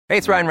Hey,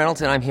 it's Ryan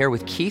Reynolds, and I'm here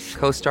with Keith,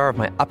 co-star of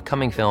my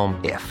upcoming film,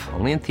 If,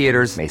 only in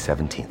theaters May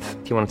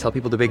 17th. Do you want to tell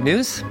people the big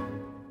news?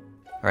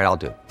 All right, I'll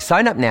do it.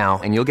 Sign up now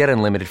and you'll get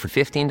unlimited for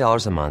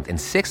 $15 a month and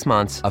 6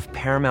 months of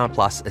Paramount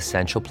Plus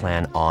Essential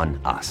Plan on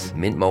us.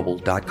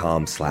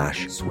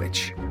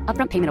 MintMobile.com/switch.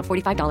 Upfront payment of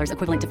 $45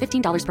 equivalent to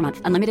 $15 per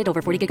month. Unlimited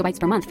over 40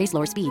 gigabytes per month. Face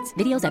lower speeds.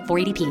 Videos at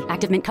 480p.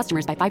 Active Mint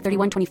customers by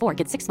 531.24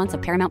 get 6 months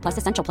of Paramount Plus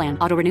Essential Plan.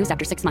 Auto renews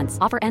after 6 months.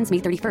 Offer ends May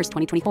 31st,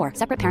 2024.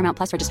 Separate Paramount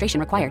Plus registration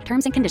required.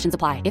 Terms and conditions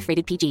apply if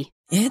rated PG.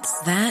 It's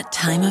that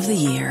time of the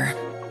year.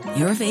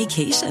 Your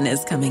vacation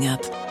is coming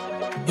up.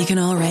 You can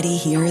already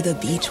hear the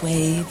beach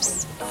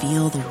waves,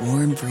 feel the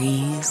warm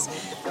breeze,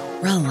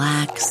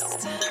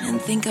 relax,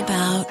 and think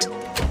about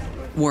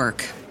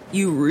work.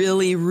 You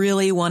really,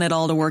 really want it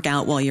all to work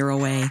out while you're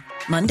away.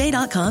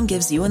 Monday.com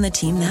gives you and the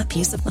team that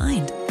peace of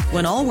mind.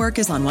 When all work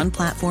is on one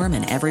platform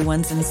and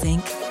everyone's in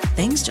sync,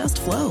 things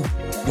just flow.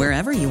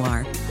 Wherever you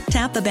are,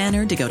 tap the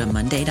banner to go to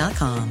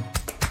Monday.com.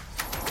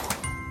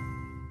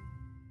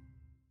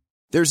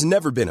 There's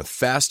never been a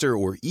faster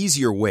or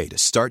easier way to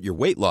start your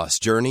weight loss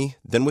journey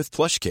than with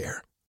PlushCare.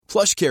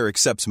 PlushCare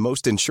accepts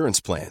most insurance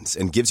plans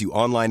and gives you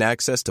online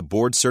access to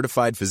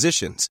board-certified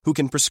physicians who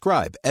can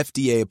prescribe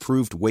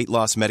FDA-approved weight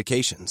loss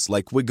medications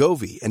like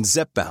Wegovy and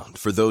Zepbound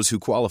for those who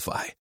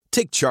qualify.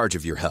 Take charge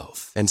of your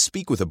health and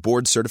speak with a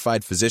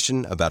board-certified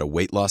physician about a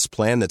weight loss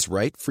plan that's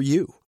right for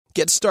you.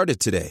 Get started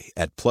today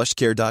at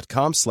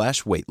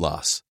plushcare.com/weight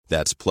loss.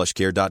 That's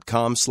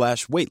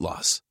plushcare.com/weight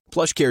loss.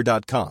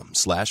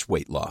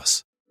 plushcare.com/weight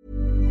loss.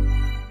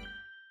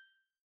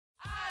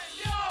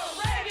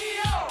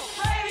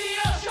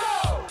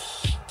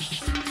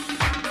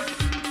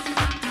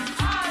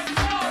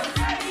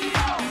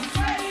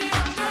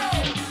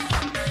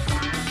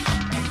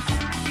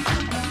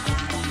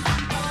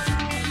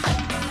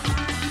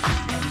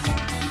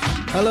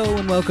 Hello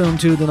and welcome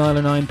to the Niall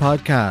Nine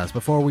podcast.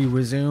 Before we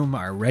resume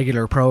our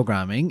regular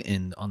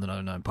programming on the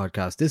Niall Nine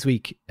podcast this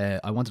week,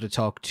 I wanted to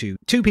talk to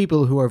two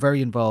people who are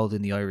very involved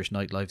in the Irish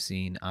nightlife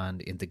scene and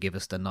in the Give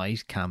Us the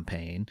Night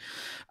campaign.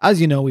 As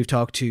you know, we've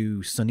talked to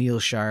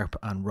Sunil Sharp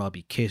and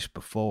Robbie Kitt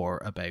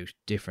before about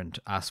different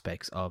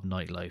aspects of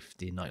nightlife,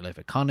 the nightlife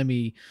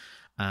economy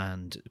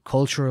and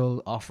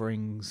cultural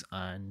offerings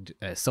and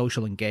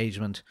social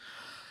engagement.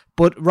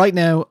 But right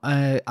now,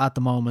 at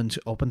the moment,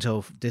 up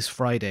until this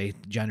Friday,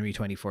 January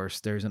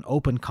 21st, there's an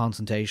open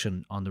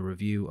consultation on the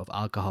review of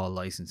alcohol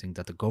licensing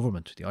that the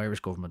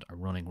Irish government, are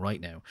running right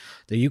now.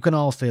 That you can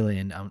all fill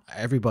in, and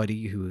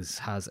everybody who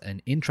has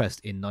an interest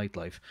in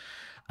nightlife,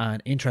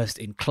 and interest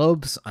in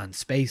clubs and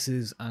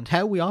spaces and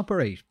how we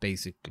operate,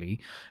 basically,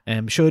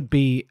 should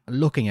be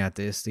looking at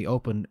this. The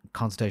open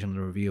consultation on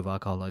the review of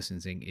alcohol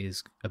licensing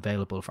is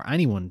available for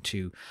anyone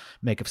to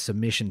make a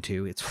submission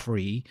to. It's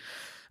free.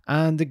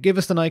 And the Give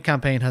Us the Night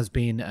campaign has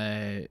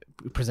been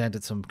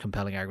presented some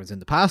compelling arguments in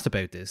the past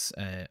about this.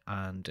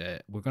 And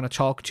we're going to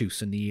talk to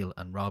Sunil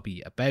and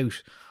Robbie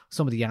about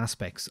some of the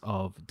aspects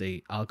of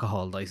the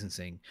alcohol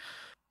licensing.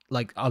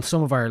 Like,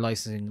 some of our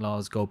licensing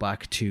laws go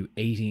back to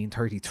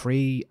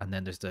 1833, and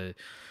then there's the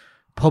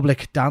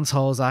Public Dance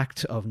Halls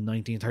Act of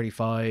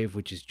 1935,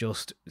 which is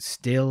just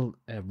still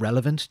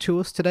relevant to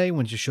us today,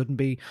 when it shouldn't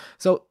be.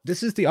 So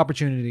this is the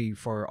opportunity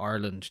for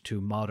Ireland to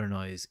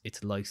modernise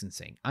its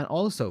licensing, and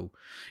also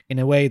in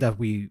a way that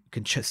we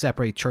can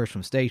separate church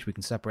from state. We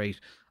can separate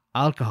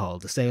alcohol,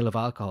 the sale of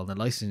alcohol and the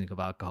licensing of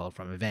alcohol,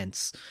 from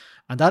events,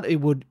 and that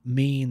it would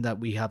mean that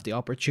we have the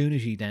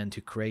opportunity then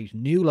to create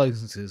new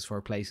licenses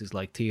for places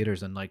like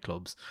theatres and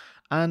nightclubs.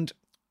 And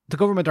the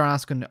government are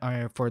asking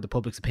for the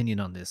public's opinion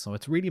on this, so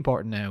it's really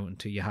important now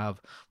until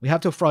we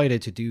have till Friday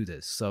to do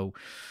this. So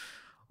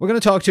we're going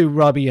to talk to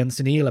Robbie and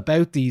Sunil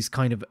about these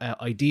kind of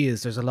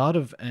ideas. There's a lot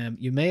of,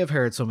 you may have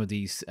heard some of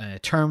these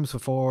terms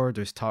before.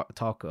 There's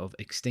talk of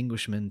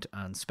extinguishment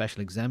and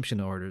special exemption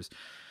orders.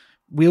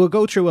 We will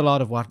go through a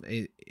lot of what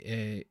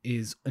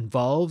is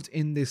involved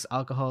in this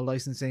alcohol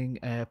licensing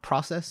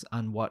process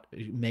and what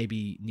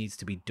maybe needs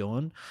to be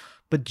done.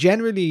 But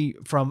generally,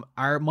 from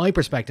my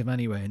perspective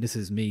anyway, and this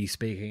is me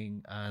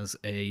speaking as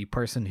a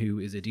person who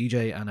is a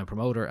DJ and a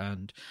promoter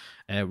and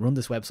run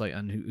this website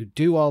and who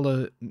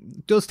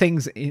does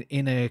things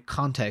in a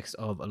context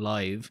of a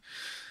live,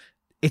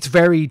 it's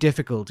very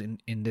difficult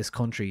in this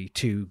country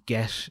to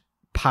get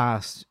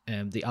past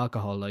the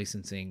alcohol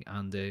licensing,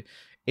 and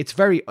it's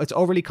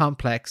overly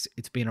complex.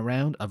 It's been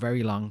around a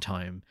very long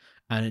time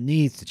and it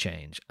needs to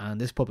change. And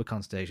this public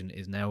consultation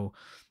is now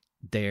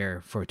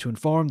there to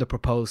inform the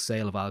proposed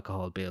sale of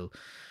alcohol bill.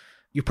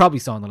 You probably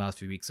saw in the last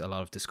few weeks a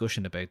lot of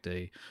discussion about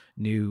the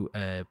new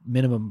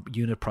minimum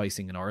unit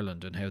pricing in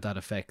Ireland and how that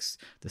affects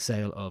the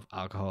sale of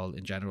alcohol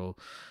in general.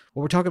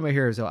 What we're talking about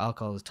here is how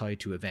alcohol is tied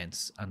to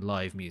events and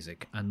live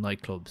music and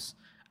nightclubs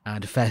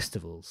and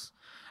festivals.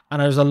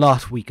 And there's a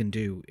lot we can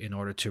do in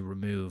order to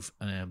remove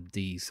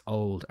these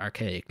old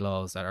archaic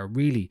laws that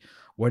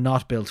were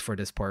not built for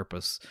this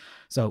purpose.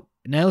 So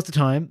now's the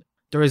time.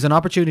 There is an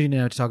opportunity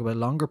now to talk about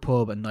longer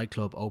pub and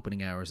nightclub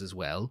opening hours as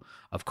well.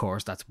 Of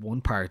course, that's one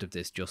part of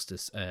this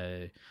justice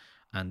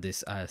and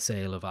this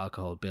sale of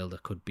alcohol bill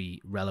that could be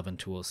relevant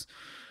to us.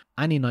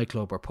 any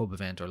nightclub or pub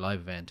event or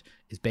live event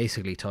is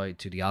basically tied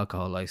to the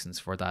alcohol license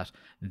for that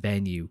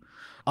venue.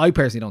 I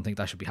personally don't think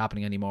that should be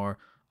happening anymore.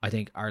 I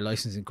think our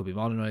licensing could be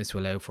modernised to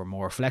allow for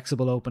more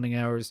flexible opening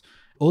hours.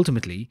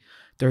 Ultimately,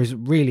 there's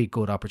really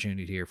good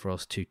opportunity here for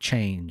us to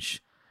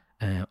change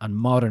and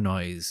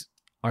modernise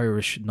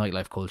Irish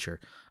nightlife culture.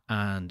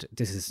 And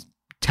this is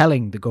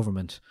telling the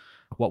government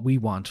what we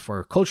want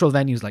for cultural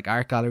venues like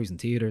art galleries and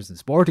theatres and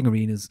sporting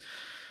arenas.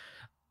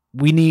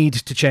 We need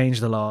to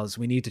change the laws.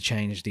 We need to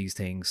change these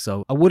things.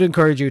 So I would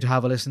encourage you to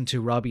have a listen to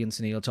Robbie and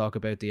Sunil talk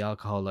about the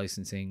alcohol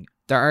licensing.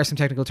 There are some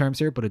technical terms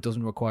here, but it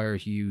doesn't require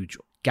huge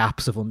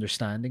gaps of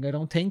understanding, I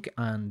don't think.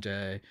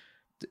 And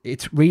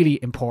it's really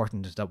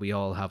important that we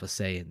all have a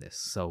say in this.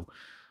 So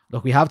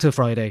look, we have till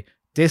Friday.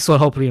 This will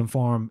hopefully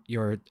inform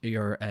your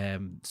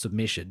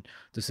submission.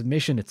 The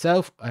submission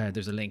itself,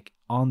 there's a link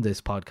on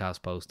this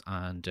podcast post,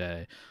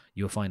 and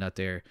you'll find that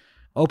there.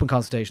 Open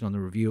consultation on the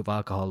review of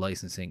alcohol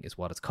licensing is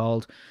what it's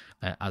called.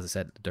 As I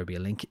said, there'll be a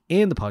link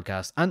in the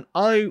podcast, and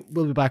I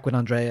will be back with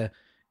Andrea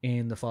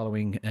in the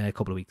following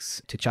couple of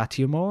weeks to chat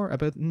to you more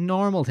about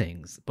normal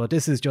things. But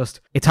this is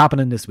just, it's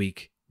happening this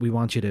week. We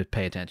want you to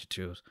pay attention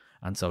to it.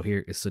 And so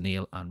here is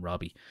Sunil and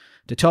Robbie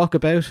to talk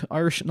about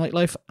Irish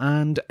nightlife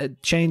and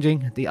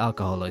changing the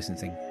alcohol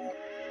licensing.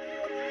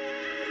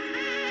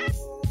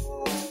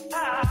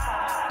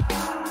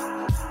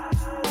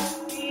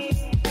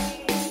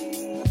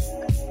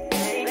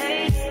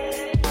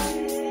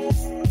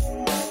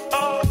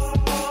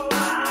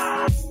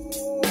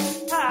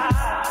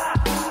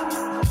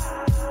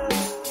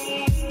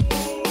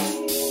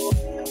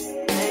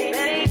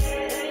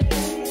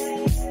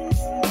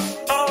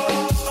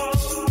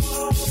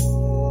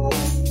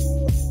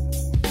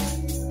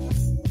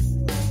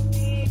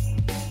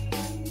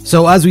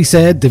 So as we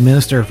said, the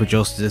Minister for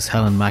Justice,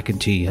 Helen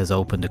McEntee, has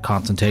opened a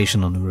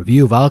consultation on the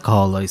review of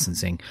alcohol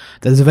licensing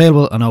that is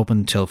available and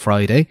open till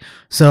Friday.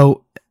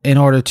 So in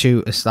order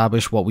to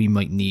establish what we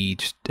might need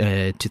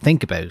to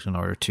think about in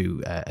order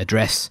to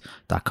address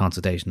that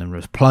consultation and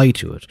reply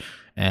to it,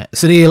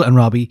 Sunil and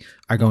Robbie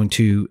are going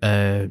to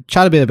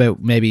chat a bit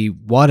about maybe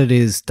what it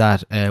is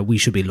that we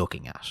should be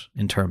looking at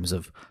in terms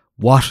of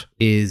what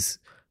is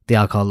the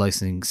alcohol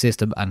licensing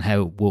system and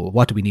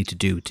what do we need to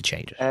do to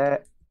change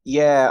it.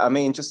 Yeah, I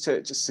mean, just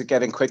to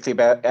get in quickly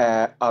about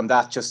on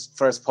that, just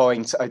first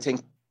point, I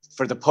think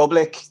for the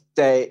public,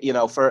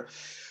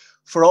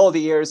 for all the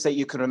years that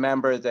you can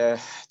remember the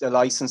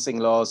licensing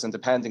laws, and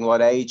depending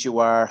what age you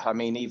are, I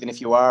mean, even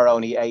if you are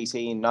only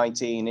 18,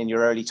 19, in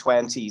your early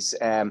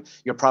 20s,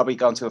 you're probably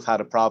going to have had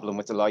a problem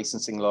with the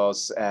licensing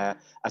laws at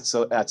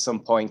some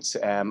point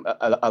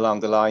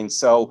along the line.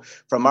 So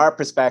from our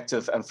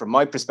perspective, and from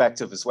my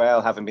perspective as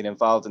well, having been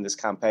involved in this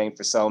campaign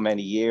for so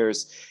many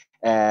years,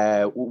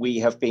 we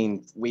have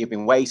been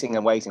waiting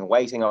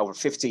over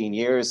 15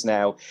 years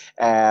now,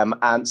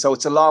 and so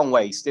it's a long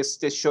wait.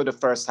 This should have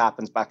first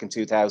happened back in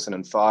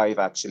 2005,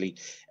 actually,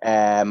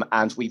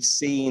 and we've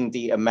seen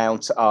the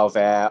amount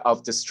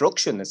of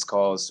destruction it's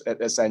caused,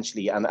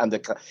 essentially, and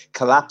the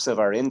collapse of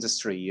our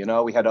industry. You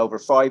know, we had over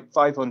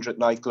 500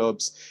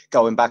 nightclubs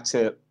going back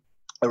to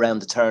around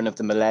the turn of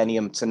the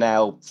millennium to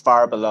now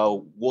far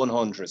below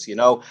 100, you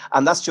know,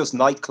 and that's just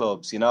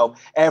nightclubs, you know.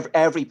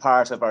 Every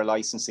part of our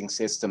licensing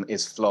system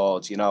is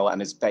flawed, you know,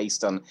 and is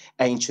based on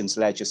ancient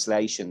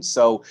legislation.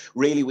 So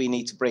really we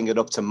need to bring it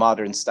up to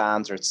modern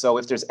standards. So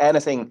if there's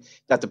anything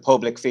that the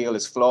public feel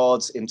is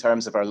flawed in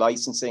terms of our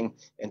licensing,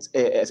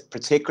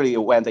 particularly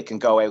when they can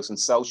go out and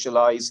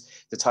socialise,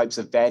 the types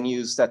of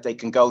venues that they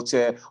can go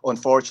to,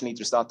 unfortunately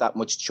there's not that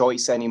much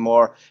choice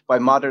anymore. By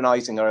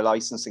modernising our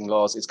licensing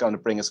laws, it's going to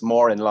bring us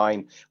more in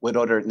line with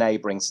other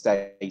neighbouring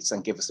states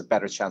and give us a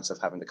better chance of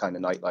having the kind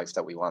of nightlife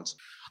that we want.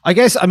 I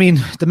guess, I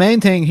mean, the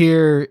main thing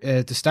here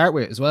to start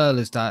with as well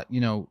is that, you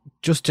know,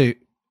 just to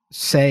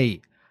say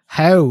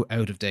how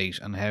out of date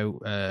and how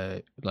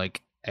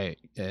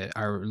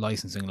our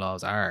licensing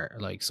laws are.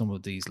 Like, some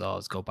of these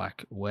laws go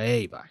back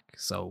way back.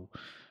 So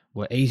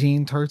what,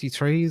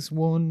 1833 is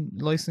one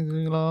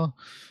licensing law.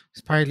 It's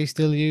partly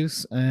still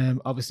used.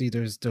 Obviously,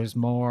 there's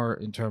more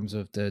in terms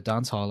of the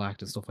Dancehall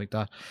Act and stuff like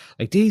that.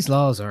 Like, these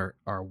laws are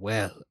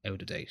well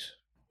out of date.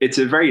 It's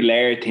a very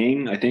layered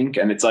thing, I think,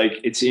 and it's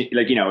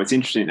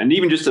interesting. And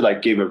even just to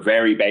like give a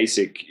very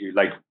basic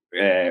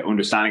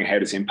understanding of how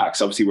this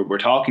impacts. Obviously, what we're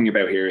talking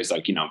about here is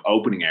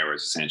opening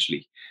hours,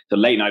 essentially, the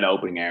late night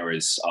opening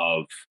hours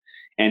of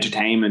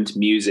entertainment,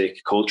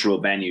 music,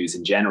 cultural venues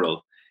in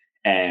general.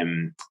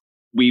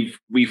 We've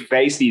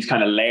faced these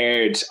kind of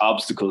layered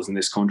obstacles in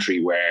this country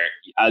where,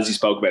 as you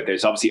spoke about,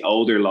 there's obviously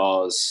older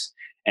laws,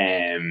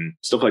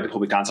 stuff like the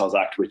Public Dancehall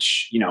Act,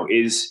 which,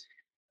 is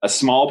a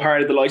small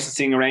part of the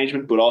licensing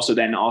arrangement, but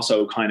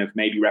also kind of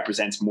maybe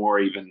represents more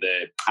even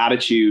the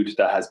attitude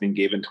that has been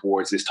given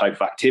towards this type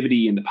of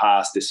activity in the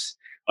past, this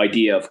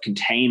idea of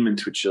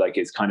containment, which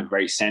is kind of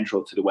very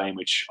central to the way in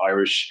which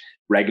Irish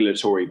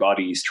regulatory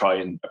bodies try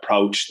and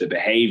approach the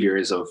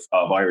behaviors of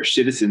Irish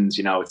citizens.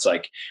 It's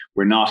like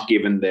we're not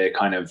given the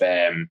kind of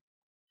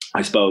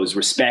I suppose,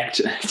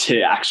 respect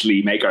to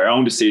actually make our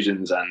own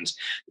decisions, and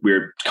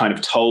we're kind of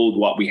told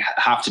what we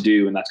have to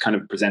do, and that's kind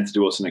of presented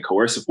to us in a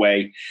coercive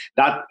way.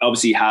 That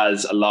obviously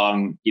has a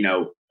long,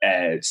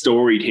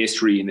 storied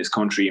history in this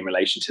country in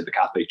relation to the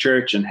Catholic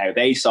Church and how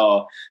they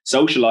saw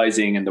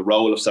socializing and the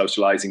role of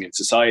socializing in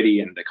society,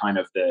 and the kind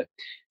of the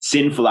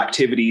sinful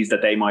activities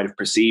that they might have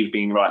perceived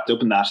being wrapped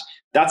up in that.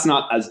 That's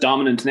not as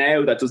dominant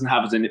now. That doesn't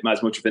have as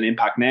much of an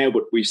impact now,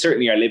 but we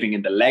certainly are living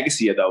in the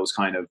legacy of those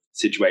kind of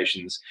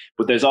situations.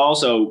 But there's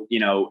also,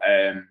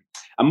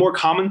 a more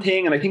common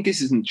thing, and I think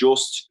this isn't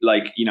just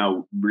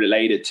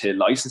related to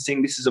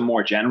licensing. This is a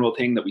more general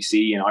thing that we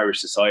see in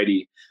Irish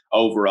society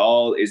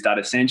overall, is that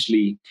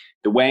essentially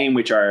the way in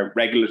which our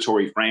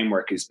regulatory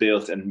framework is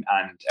built and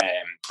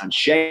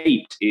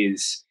shaped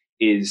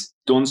is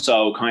done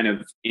so kind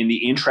of in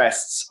the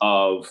interests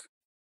of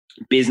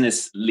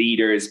business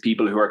leaders,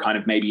 people who are kind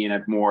of maybe in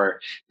a more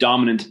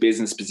dominant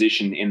business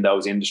position in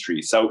those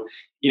industries. So,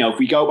 if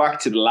we go back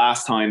to the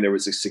last time there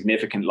was a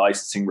significant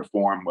licensing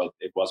reform, well,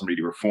 it wasn't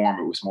really reform.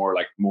 It was more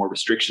like more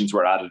restrictions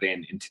were added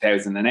in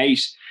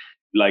 2008.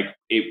 Like,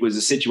 it was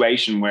a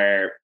situation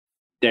where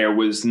there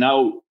was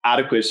no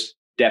adequate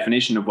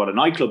definition of what a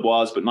nightclub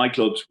was, but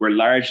nightclubs were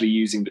largely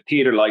using the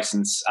theatre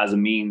license as a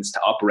means to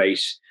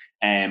operate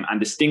and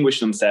distinguish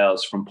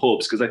themselves from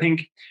pubs. Because I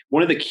think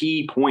one of the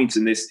key points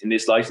in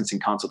this licensing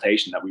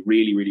consultation that we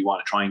really, really want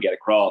to try and get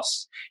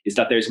across is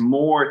that there's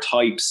more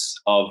types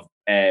of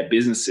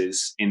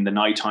businesses in the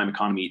nighttime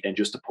economy than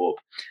just a pub.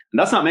 And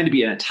that's not meant to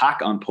be an attack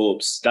on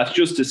pubs. That's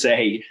just to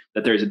say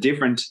that there's a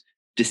different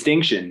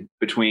distinction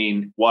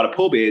between what a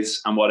pub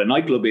is and what a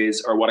nightclub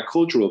is, or what a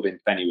cultural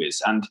venue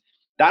is. And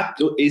that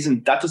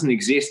doesn't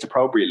exist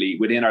appropriately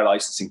within our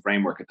licensing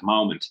framework at the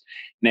moment.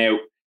 Now,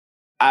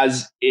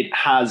 as it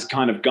has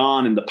kind of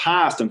gone in the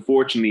past,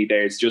 unfortunately,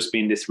 there's just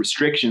been this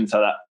restriction so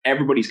that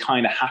everybody's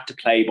kind of had to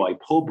play by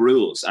pub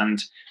rules. And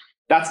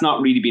that's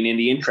not really been in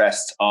the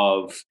interest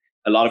of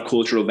a lot of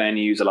cultural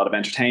venues, a lot of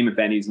entertainment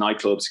venues,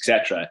 nightclubs,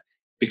 etc.,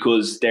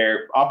 because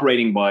they're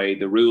operating by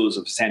the rules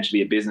of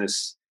essentially a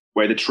business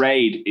where the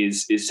trade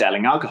is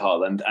selling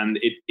alcohol. And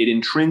it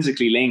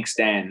intrinsically links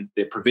then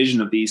the provision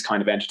of these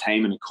kind of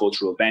entertainment and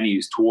cultural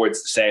venues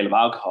towards the sale of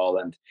alcohol,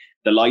 and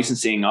the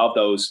licensing of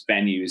those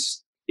venues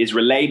is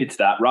related to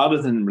that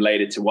rather than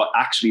related to what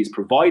actually is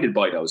provided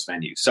by those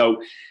venues. So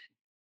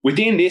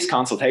within this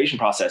consultation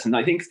process, and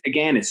I think,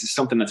 again, it's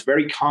something that's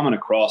very common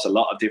across a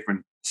lot of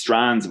different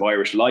strands of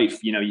Irish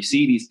life, you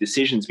see these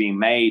decisions being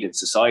made in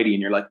society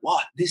and you're like,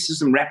 what? This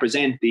doesn't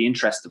represent the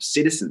interest of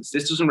citizens.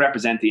 This doesn't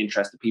represent the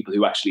interest of people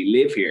who actually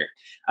live here.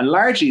 And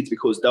largely it's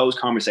because those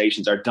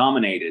conversations are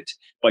dominated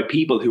by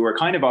people who are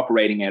kind of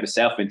operating out of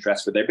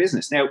self-interest for their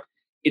business. Now,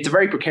 it's a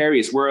very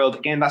precarious world.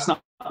 Again, that's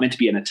not meant to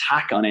be an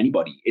attack on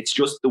anybody. It's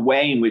just the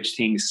way in which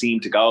things seem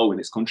to go in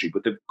this country.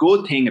 But the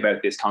good thing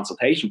about this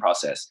consultation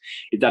process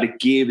is that it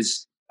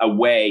gives a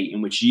way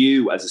in which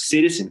you as a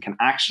citizen can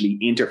actually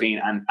intervene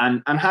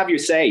and have your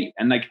say.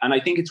 And I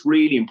think it's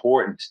really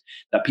important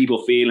that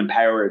people feel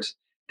empowered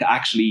to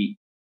actually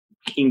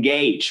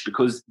engage,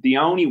 because the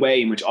only way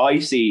in which I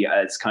see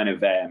as kind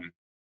of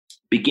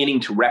beginning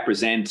to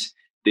represent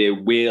the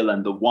will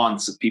and the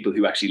wants of people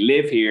who actually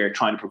live here,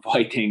 trying to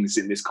provide things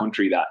in this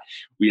country that,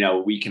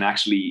 we can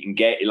actually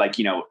engage,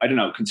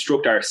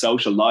 construct our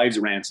social lives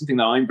around. Something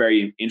that I'm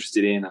very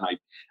interested in and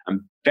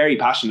I'm very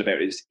passionate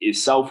about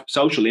is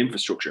social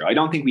infrastructure. I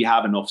don't think we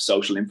have enough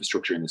social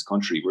infrastructure in this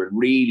country. We're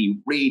really,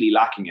 really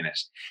lacking in it.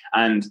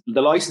 And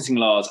the licensing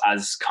laws,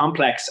 as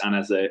complex and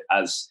as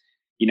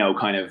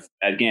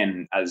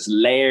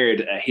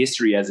layered a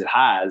history as it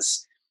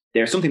has,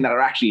 they're something that are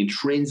actually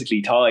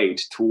intrinsically tied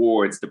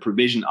towards the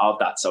provision of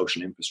that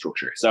social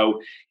infrastructure.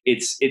 So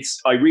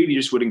I really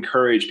just would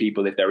encourage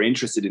people, if they're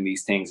interested in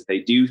these things, if they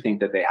do think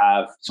that they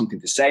have something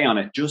to say on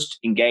it, just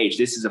engage.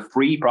 This is a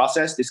free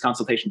process. This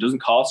consultation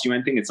doesn't cost you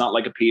anything. It's not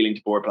like appealing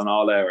to Bord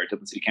Pleanála or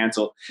Dublin City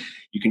Council.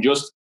 You can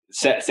just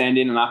send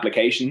in an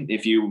application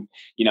if you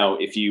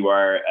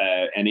are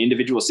an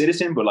individual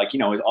citizen, but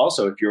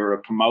also if you're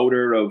a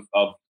promoter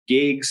of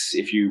gigs,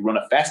 if you run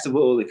a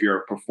festival, if you're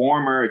a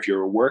performer, if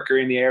you're a worker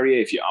in the area,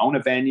 if you own a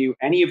venue,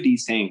 any of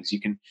these things, you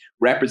can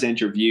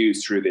represent your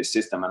views through this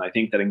system. And I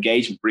think that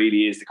engagement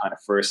really is the kind of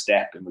first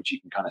step in which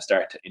you can kind of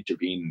start to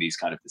intervene in these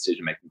kind of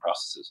decision-making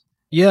processes.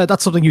 Yeah,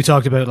 that's something you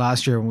talked about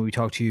last year when we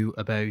talked to you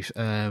about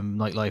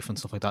nightlife and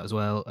stuff like that as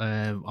well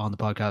on the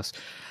podcast.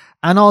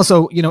 And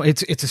also,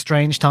 it's a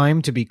strange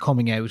time to be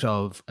coming out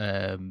of,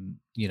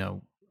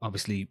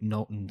 obviously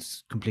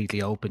nothing's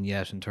completely open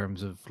yet in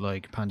terms of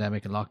like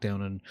pandemic and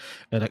lockdown, and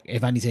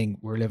if anything,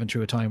 we're living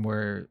through a time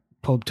where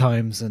pub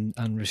times and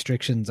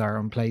restrictions are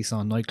in place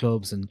on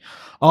nightclubs and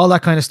all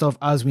that kind of stuff,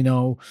 as we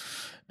know.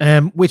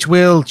 which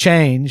will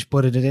change,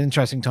 but at an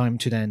interesting time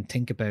to then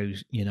think about,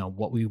 you know,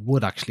 what we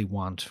would actually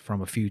want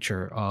from a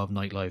future of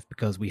nightlife,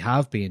 because we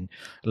have been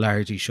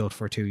largely shut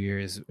for 2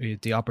 years.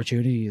 The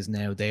opportunity is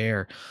now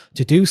there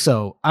to do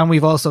so. And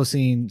we've also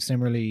seen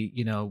similarly,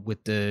 you know,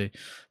 with the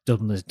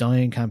Dublin is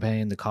Dying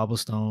campaign, the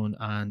Cobblestone,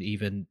 and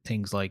even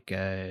things like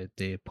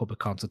the public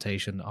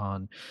consultation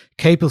on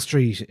Capel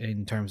Street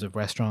in terms of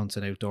restaurants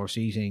and outdoor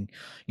seating.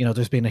 You know,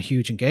 there's been a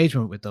huge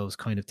engagement with those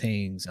kind of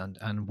things,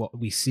 and what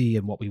we see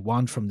and what we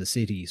want from the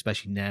city,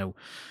 especially now,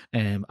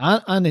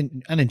 and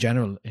in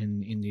general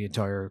in the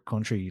entire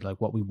country,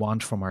 like what we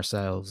want from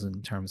ourselves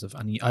in terms of.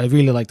 And I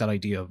really like that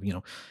idea of, you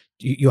know,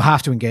 you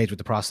have to engage with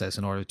the process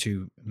in order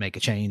to make a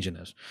change in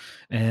it.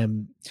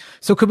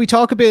 So could we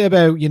talk a bit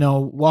about, you know,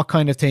 what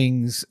kind of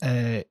things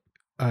we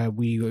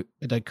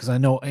like, because I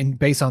know, and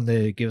based on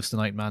the Give Us the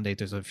Night mandate,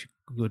 there's a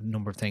good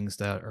number of things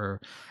that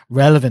are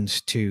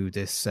relevant to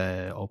this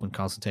open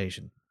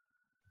consultation.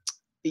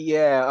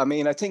 Yeah, I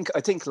mean, I think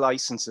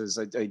licenses.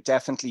 I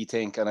definitely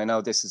think, and I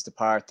know this is the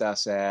part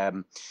that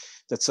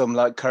that some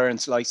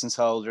current license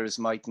holders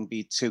mightn't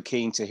be too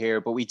keen to hear,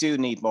 but we do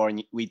need more.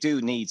 We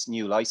do need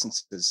new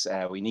licenses.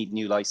 We need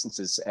new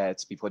licenses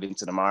to be put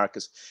into the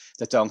market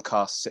that don't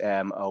cost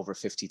over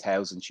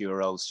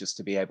 €50,000 just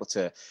to be able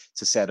to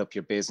set up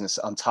your business,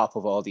 on top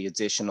of all the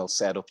additional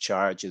setup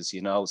charges.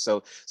 You know,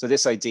 so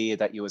this idea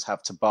that you would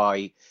have to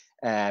buy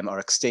or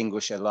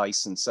extinguish a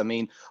license. I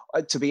mean,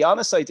 to be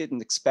honest, I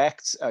didn't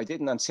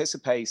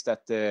anticipate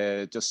that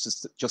the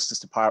Justice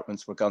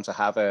Departments were going to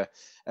have a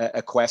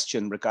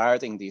question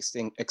regarding the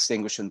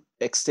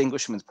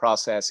extinguishment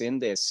process in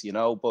this, you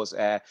know, but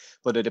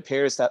it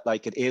appears that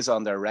like it is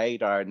on their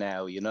radar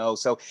now, you know,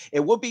 so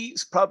it would be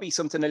probably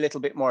something a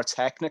little bit more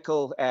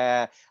technical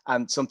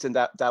and something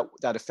that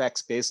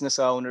affects business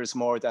owners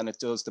more than it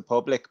does the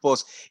public,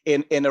 but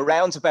in a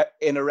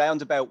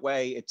roundabout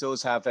way, it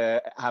does have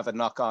a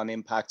knock-on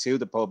impact to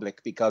the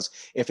public, because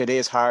if it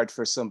is hard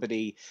for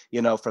somebody,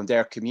 you know, from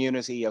their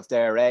community, of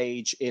their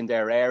age, in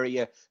their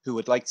area, who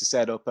would like to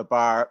set up a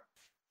bar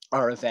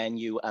or a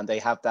venue, and they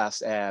have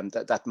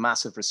that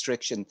massive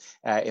restriction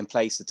in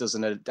place that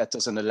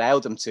doesn't allow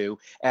them to,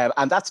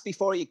 and that's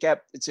before you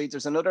get. See,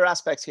 there's another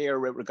aspect here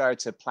with regard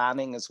to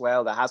planning as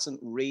well that hasn't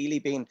really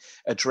been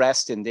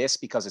addressed in this,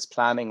 because it's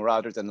planning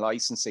rather than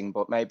licensing.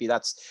 But maybe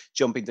that's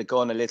jumping the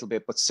gun a little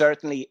bit. But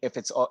certainly, if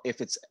it's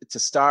to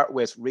start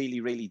with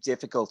really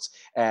difficult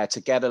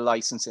to get a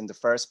license in the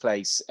first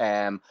place,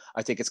 I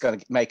think it's going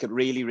to make it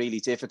really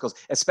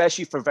difficult,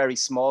 especially for very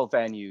small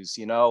venues,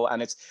 you know.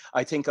 And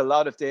I think a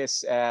lot of this,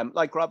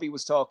 like Robbie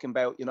was talking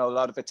about, you know, a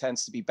lot of it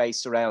tends to be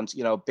based around,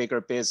 you know, bigger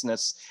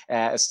business,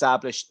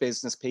 established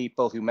business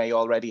people who may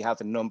already have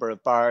a number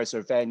of bars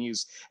or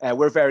venues.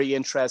 We're very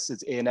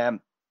interested in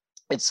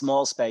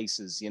small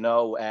spaces, you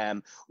know,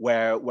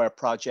 where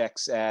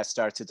projects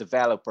start to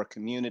develop, where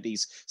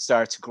communities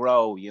start to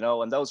grow, you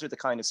know, and those are the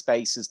kind of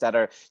spaces that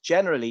are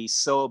generally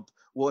sub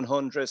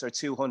 100 or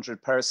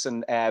 200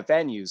 person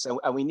venues, and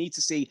we need to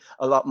see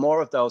a lot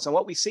more of those. And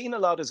what we've seen a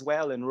lot as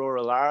well in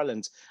rural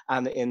Ireland,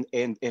 and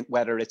in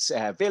whether it's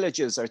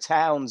villages or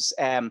towns,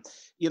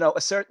 you know,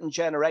 a certain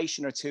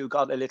generation or two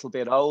got a little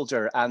bit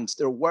older, and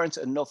there weren't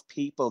enough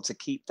people to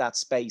keep that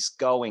space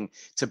going,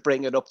 to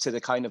bring it up to the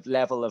kind of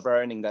level of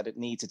earning that it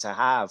needed to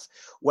have.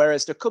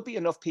 Whereas there could be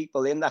enough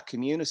people in that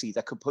community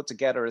that could put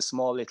together a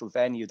small little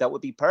venue that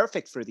would be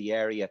perfect for the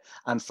area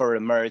and for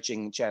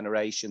emerging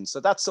generations. So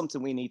that's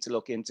something we need to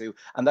look into,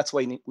 and that's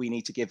why we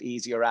need to give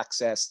easier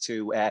access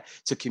to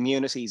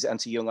communities and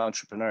to young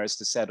entrepreneurs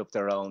to set up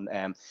their own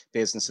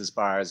businesses,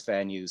 bars,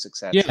 venues,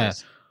 etc. Yeah.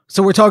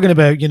 So we're talking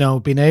about, you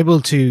know, being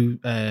able to,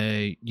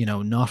 you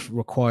know, not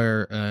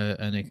require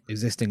an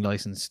existing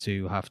license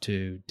to have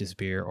to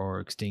disappear or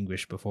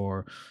extinguish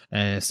before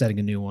setting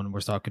a new one. We're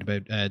talking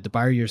about the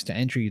barriers to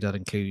entry that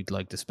include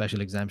like the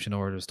special exemption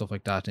orders, stuff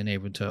like that,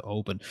 enabling to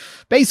open.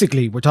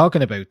 Basically, we're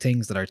talking about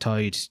things that are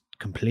tied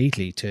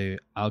completely to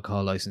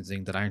alcohol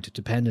licensing, that aren't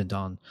dependent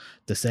on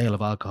the sale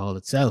of alcohol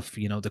itself.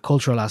 You know, the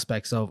cultural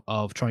aspects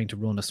of trying to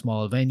run a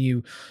small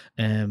venue,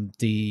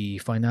 the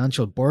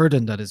financial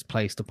burden that is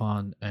placed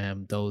upon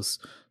those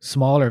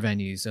smaller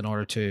venues in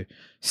order to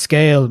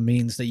scale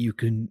means that you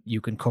can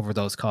cover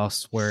those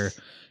costs, where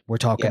we're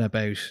talking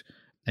about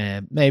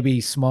maybe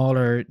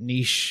smaller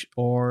niche,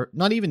 or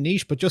not even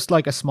niche, but just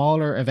like a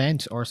smaller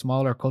event or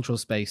smaller cultural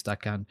space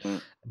that can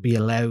be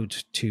allowed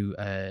to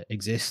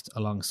exist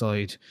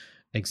alongside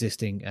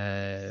existing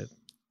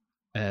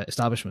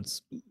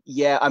establishments.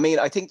 Yeah, I mean,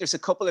 I think there's a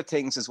couple of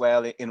things as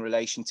well in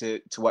relation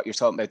to what you're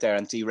talking about there,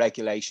 and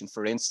deregulation,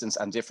 for instance,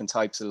 and different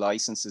types of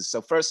licenses.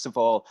 So first of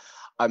all,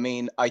 I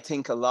mean, I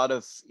think a lot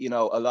of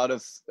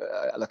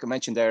like I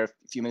mentioned there a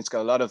few minutes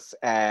ago, a lot of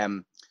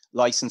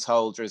license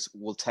holders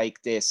will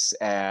take this.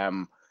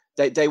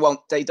 They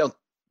wouldn't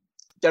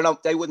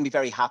be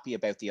very happy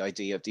about the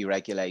idea of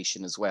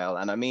deregulation as well.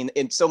 And I mean,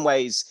 in some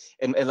ways,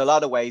 in a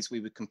lot of ways, we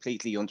would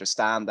completely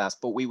understand that.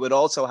 But we would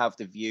also have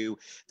the view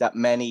that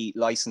many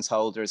license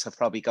holders have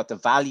probably got the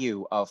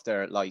value of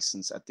their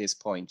license at this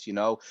point, you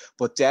know,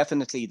 but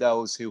definitely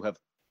those who have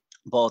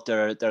bought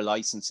their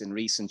license in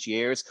recent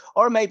years,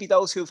 or maybe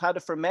those who've had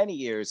it for many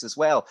years as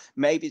well.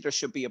 Maybe there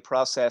should be a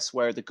process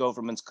where the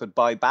government could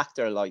buy back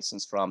their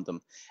license from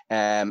them.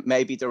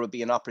 Maybe there would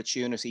be an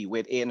opportunity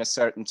within a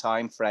certain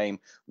time frame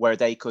where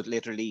they could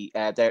literally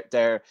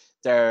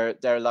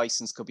their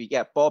license could be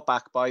bought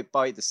back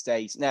by the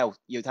state. Now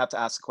you'd have to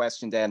ask the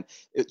question then: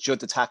 should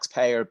the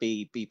taxpayer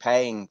be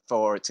paying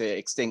to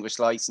extinguish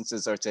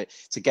licenses or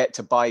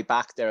to buy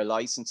back their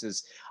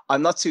licenses?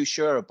 I'm not too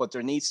sure, but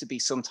there needs to be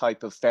some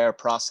type of fair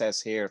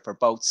process here for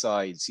both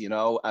sides, you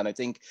know. And I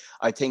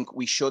think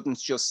we shouldn't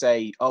just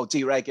say, oh,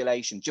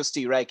 deregulation, just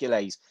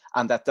deregulate,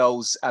 and that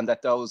those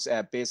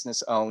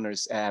business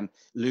owners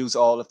lose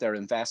all of their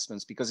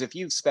investments. Because if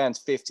you've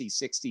spent 50,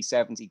 60,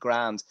 70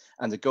 grand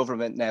and the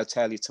government now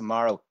tell you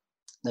tomorrow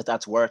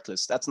that's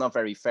worthless, that's not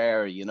very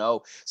fair, you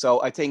know.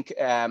 So I think,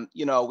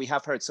 you know, we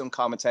have heard some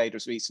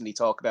commentators recently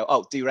talk about,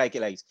 oh,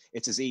 deregulate,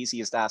 it's as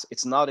easy as that.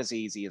 It's not as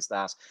easy as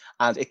that.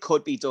 And it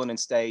could be done in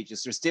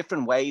stages. There's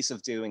different ways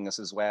of doing this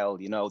as well,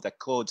 you know, that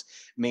could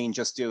mean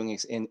just doing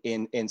it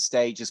in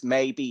stages.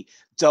 Maybe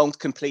don't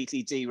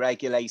completely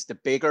deregulate the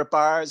bigger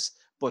bars,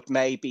 but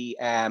maybe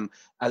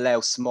allow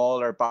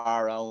smaller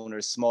bar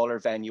owners, smaller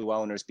venue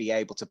owners be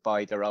able to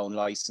buy their own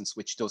license,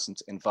 which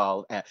doesn't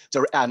involve,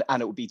 and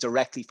it would be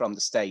directly from the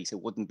state. It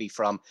wouldn't be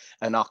from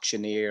an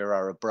auctioneer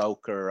or a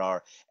broker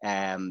or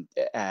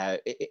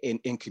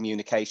in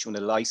communication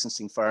with a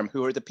licensing firm,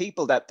 who are the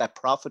people that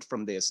profit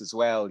from this as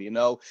well, you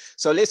know.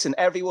 So listen,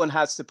 everyone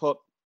has to put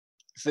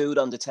food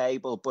on the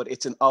table, but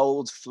it's an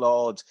old,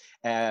 flawed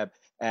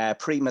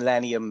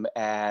pre-millennium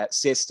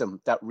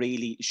system that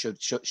really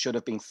should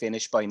have been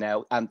finished by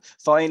now. And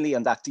finally,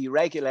 on that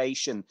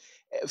deregulation,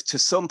 to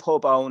some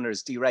pub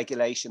owners,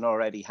 deregulation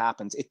already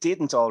happened. It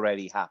didn't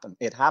already happen.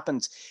 It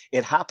happened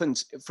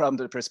from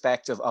the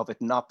perspective of it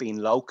not being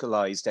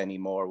localized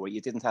anymore, where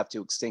you didn't have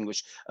to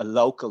extinguish a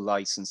local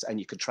license and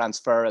you could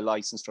transfer a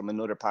license from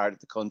another part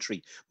of the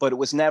country, but it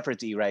was never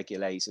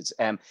deregulated.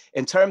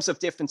 In terms of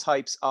different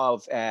types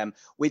of,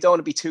 we don't want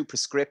to be too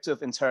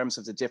prescriptive in terms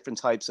of the different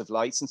types of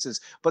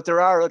licenses, but there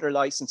are other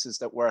licenses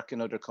that work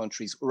in other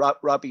countries.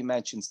 Robbie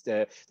mentions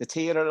the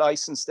theatre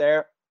license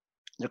there.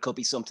 There could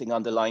be something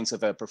on the lines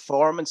of a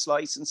performance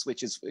license,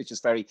 which is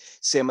very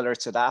similar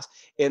to that.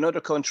 In other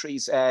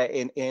countries,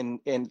 in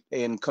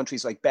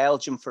countries like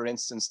Belgium, for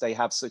instance, they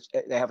have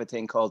a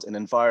thing called an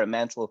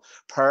environmental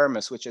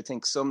permit, which I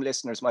think some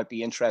listeners might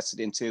be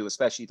interested in too,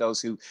 especially those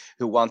who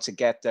want to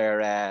get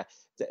their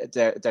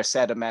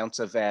set amount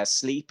of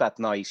sleep at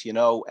night. You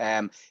know,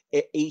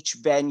 each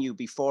venue,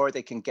 before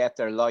they can get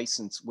their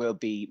license, will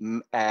be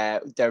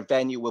their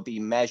venue will be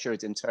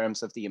measured in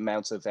terms of the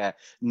amount of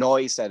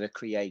noise that it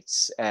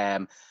creates.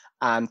 And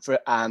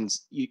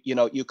you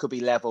know, you could be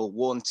level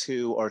 1,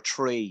 2, or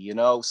 3. You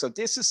know, so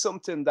this is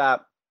something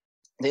that.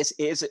 This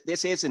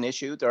is an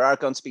issue. There are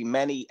going to be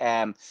many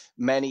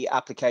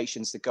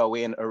applications that go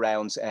in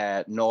around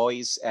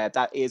noise.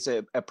 That is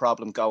a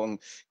problem going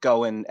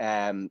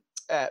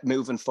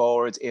moving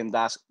forward, in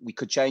that we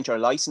could change our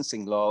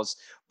licensing laws,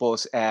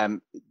 but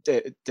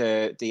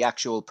the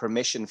actual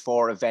permission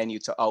for a venue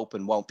to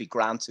open won't be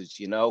granted,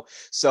 you know.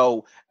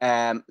 So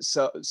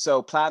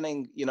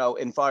planning, you know,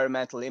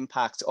 environmental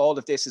impact, all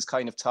of this is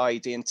kind of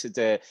tied into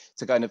the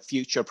kind of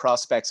future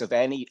prospects of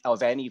any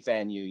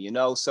venue, you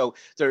know. So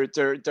there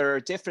are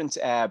different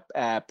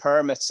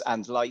permits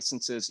and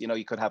licenses. You know,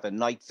 you could have a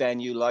night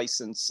venue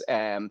license.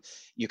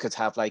 You could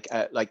have like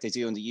they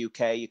do in the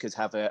UK. You could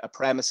have a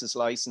premises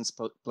license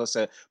plus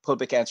a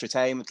public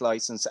entertainment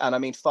license. And I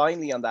mean,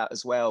 finally on that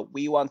as well,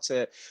 we want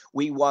to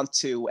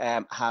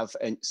have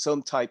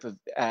some type of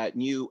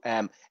new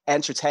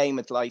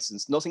entertainment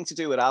license, nothing to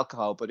do with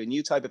alcohol, but a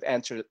new type of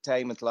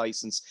entertainment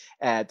license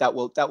that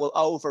will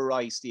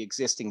overwrite the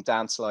existing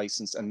dance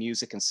license and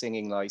music and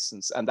singing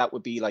license, and that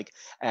would be like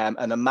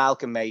an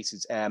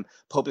amalgamated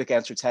public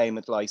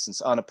entertainment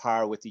license on a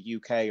par with the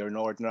UK or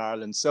Northern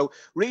Ireland. So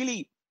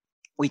really,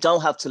 we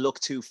don't have to look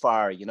too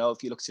far, you know.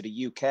 If you look to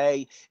the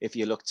UK, if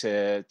you look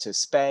to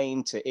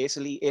Spain, to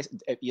Italy,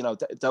 you know,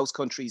 those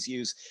countries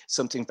use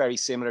something very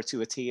similar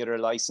to a theatre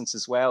license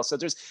as well. So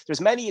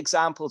there's many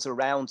examples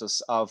around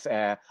us of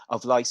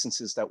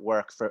licenses that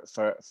work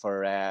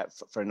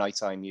for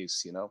nighttime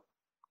use, you know.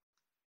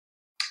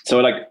 So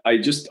like,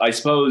 I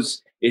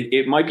suppose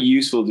it might be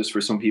useful just for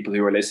some people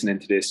who are listening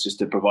to this, just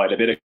to provide a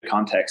bit of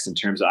context in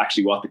terms of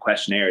actually what the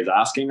questionnaire is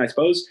asking, I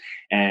suppose,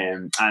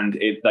 and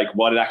it, like,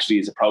 what it actually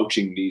is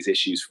approaching these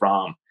issues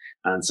from.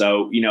 And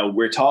so, you know,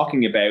 we're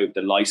talking about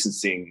the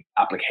licensing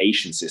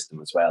application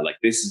system as well. Like,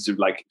 this is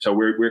like, so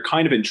we're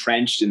kind of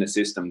entrenched in a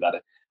system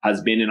that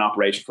has been in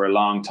operation for a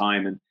long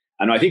time.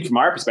 And I think from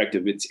our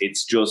perspective,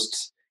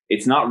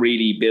 it's not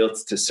really built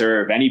to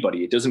serve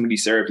anybody. It doesn't really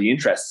serve the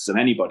interests of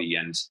anybody.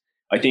 And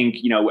I think,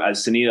 you know,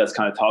 as Sunil has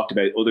kind of talked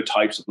about, other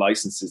types of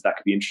licenses that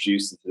could be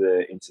introduced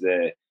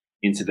into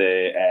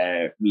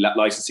the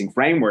licensing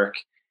framework,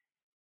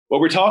 what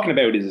we're talking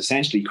about is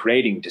essentially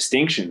creating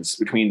distinctions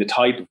between the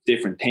type of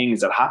different things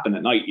that happen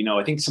at night.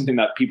 I think something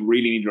that people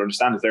really need to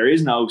understand is there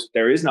is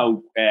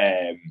no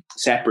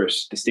separate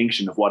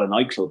distinction of what a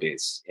nightclub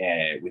is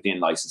within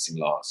licensing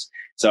laws.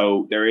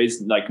 So there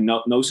is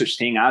no such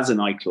thing as a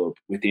nightclub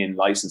within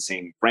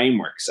licensing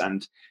frameworks.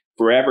 And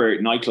forever,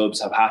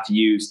 nightclubs have had to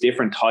use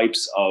different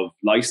types of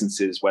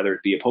licenses, whether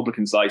it be a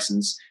publican's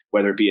license,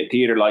 whether it be a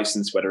theatre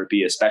license, whether it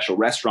be a special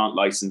restaurant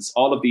license,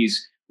 all of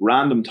these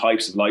random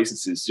types of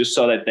licenses, just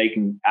so that they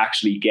can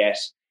actually get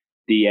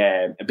the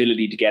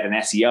ability to get an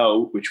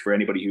SEO, which for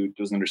anybody who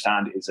doesn't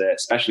understand is a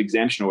special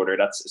exemption order.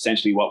 That's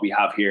essentially what we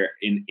have here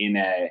in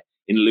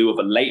lieu of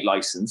a late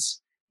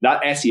license.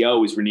 That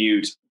SEO is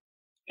renewed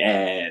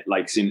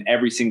in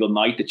every single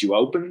night that you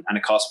open, and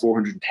it costs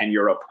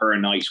 €410 per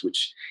night,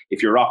 which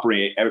if you're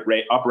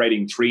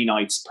operating 3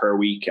 nights per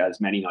week,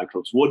 as many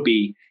nightclubs would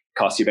be,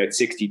 costs you about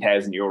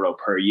 €60,000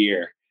 per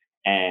year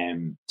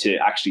to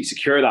actually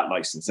secure that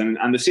license.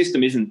 And the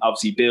system isn't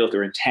obviously built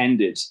or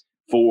intended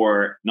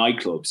for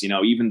nightclubs.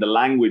 Even the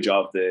language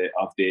of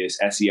this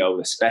SEO,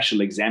 the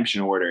special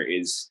exemption order,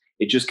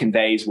 it just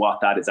conveys what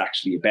that is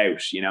actually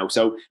about.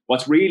 So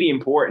what's really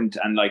important,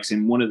 and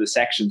in one of the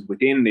sections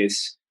within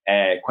this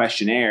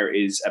questionnaire,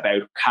 is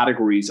about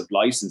categories of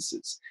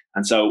licenses.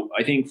 And so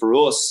I think for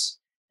us,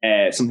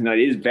 something that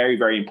is very,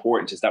 very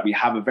important is that we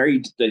have a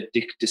very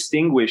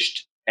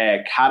distinguished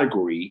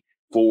category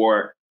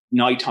for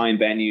nighttime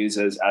venues,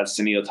 as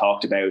Sunil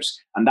talked about.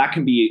 And that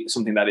can be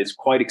something that is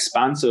quite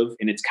expansive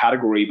in its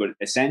category, but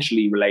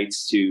essentially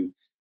relates to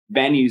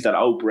venues that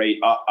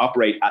operate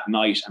at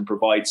night and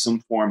provide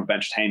some form of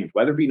entertainment,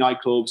 whether it be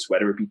nightclubs,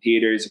 whether it be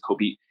theaters. It could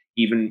be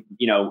even,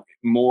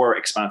 more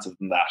expansive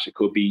than that. It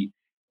could be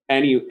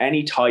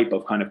any type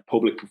of kind of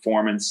public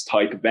performance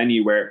type of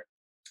venue where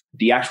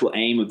the actual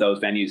aim of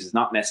those venues is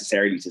not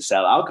necessarily to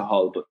sell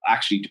alcohol, but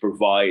actually to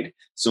provide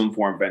some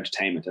form of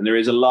entertainment. And there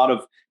is a lot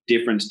of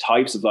different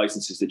types of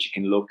licenses that you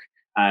can look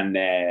and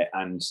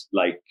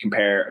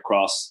compare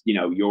across,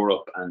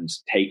 Europe, and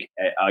take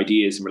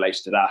ideas in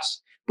relation to that.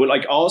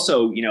 But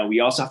also, we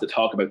also have to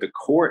talk about the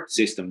court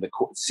system, the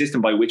court system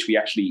by which we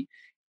actually,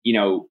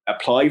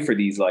 apply for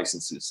these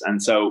licenses.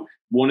 And so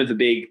one of the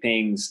big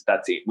things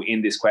that's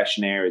in this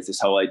questionnaire is this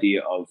whole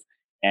idea of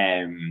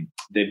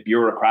the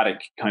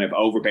bureaucratic kind of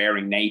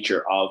overbearing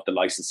nature of the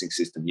licensing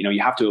system.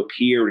 You have to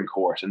appear in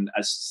court. And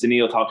as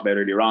Sunil talked about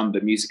earlier on,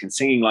 the music and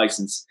singing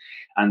license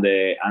and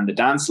the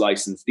dance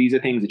license, these are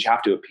things that you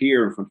have to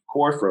appear in front of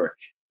court for.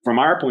 From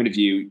our point of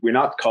view, we're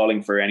not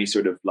calling for any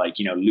sort of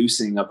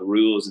loosening of the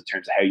rules in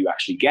terms of how you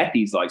actually get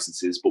these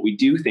licenses, but we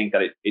do think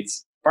that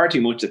it's far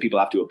too much that people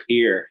have to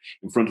appear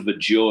in front of a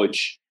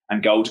judge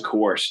and go to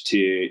court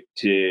to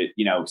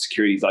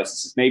secure these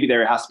licenses. Maybe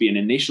there has to be an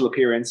initial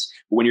appearance,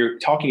 but when you're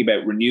talking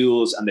about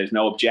renewals and there's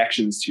no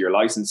objections to your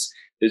license,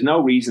 there's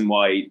no reason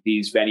why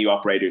these venue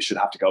operators should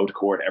have to go to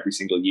court every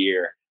single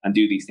year and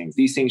do these things.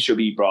 These things should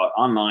be brought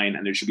online,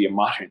 and there should be a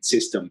modern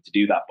system to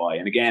do that by.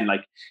 And again,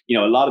 a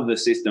lot of the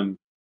system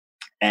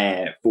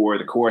for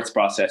the courts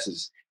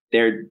processes,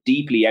 they're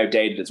deeply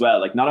outdated as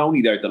well. Not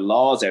only are the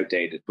laws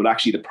outdated, but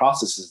actually the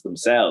processes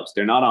themselves,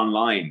 they're not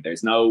online.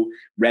 There's no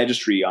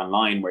registry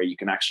online where you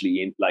can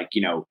actually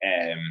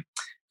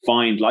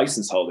find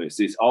license holders.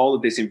 All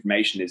of this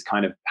information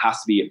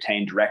has to be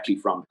obtained directly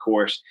from the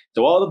court.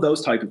 So all of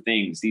those type of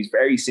things, these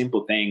very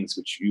simple things,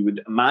 which you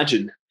would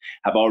imagine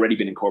have already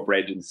been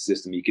incorporated into the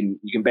system, you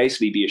can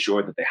basically be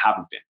assured that they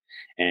haven't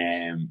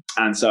been.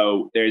 And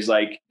so there's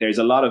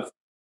a lot of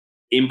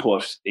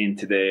input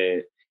into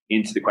the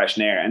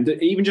questionnaire. And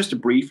even just to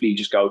briefly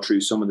just go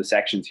through some of the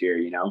sections here,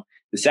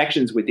 the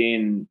sections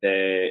within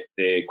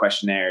the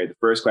questionnaire, the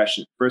first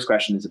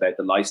question is about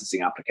the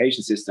licensing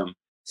application system.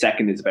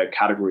 Second is about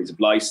categories of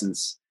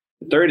license.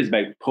 The third is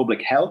about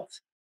public health.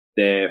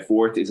 The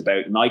fourth is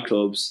about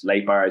nightclubs,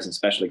 late bars, and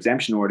special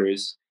exemption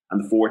orders.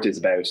 And the fourth is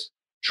about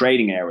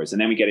trading hours.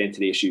 And then we get into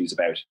the issues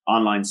about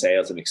online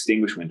sales and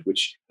extinguishment,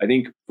 which I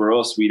think for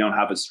us, we don't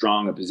have as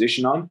strong a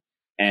position on.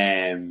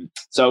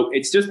 So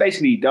it's just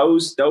basically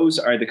those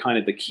are the kind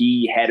of the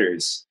key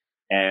headers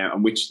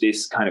on which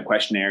this kind of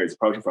questionnaire is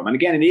approaching from. And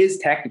again, it is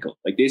technical.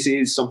 This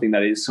is something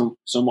that is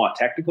somewhat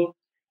technical.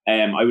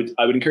 I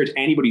would encourage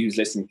anybody who's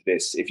listening to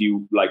this, if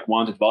you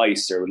want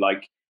advice or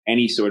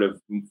any sort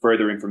of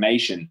further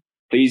information,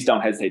 please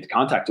don't hesitate to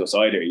contact us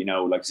either.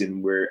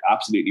 We're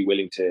absolutely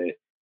willing to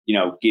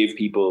give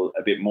people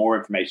a bit more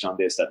information on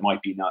this that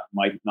might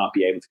not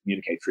be able to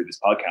communicate through this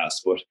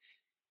podcast. But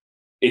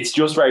it's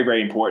just very,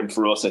 very important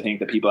for us, I think,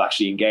 that people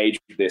actually engage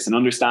with this and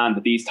understand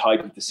that these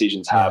type of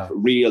decisions have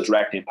real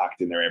direct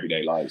impact in their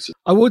everyday lives.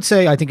 I would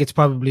say, I think it's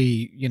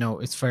probably,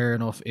 it's fair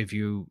enough if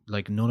you,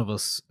 none of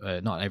us,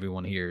 not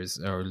everyone here is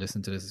or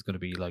listen to this is going to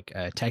be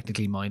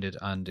technically minded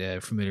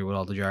and familiar with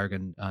all the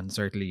jargon. And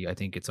certainly I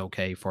think it's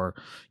okay for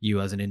you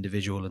as an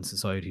individual in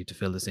society to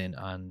fill this in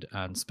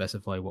and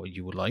specify what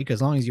you would like,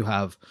 as long as you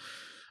have,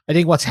 I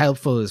think what's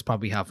helpful is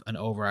probably have an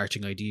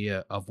overarching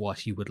idea of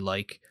what you would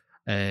like.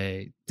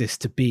 this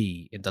to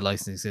be, in the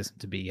licensing system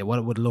to be, what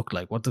it would look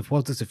like. What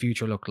does the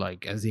future look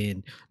like? As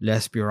in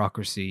less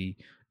bureaucracy,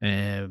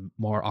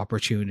 more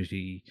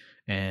opportunity,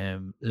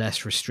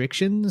 less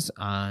restrictions,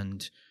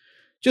 and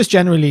just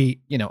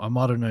generally, a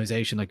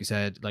modernization, like you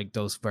said, like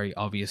those very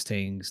obvious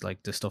things,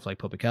 like the stuff like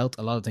public health.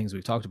 A lot of things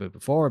we've talked about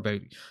before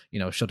about,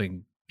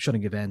 shutting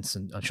events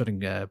and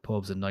shutting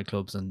pubs and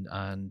nightclubs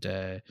and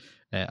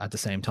at the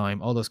same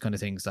time, all those kind of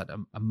things that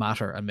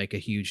matter and make a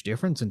huge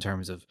difference in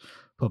terms of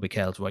public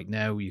health. Right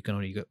now, you can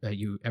only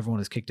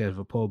everyone is kicked out of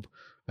a pub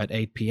at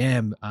 8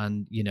 p.m.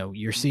 and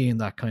you're seeing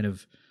that kind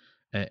of.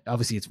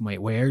 Obviously, it's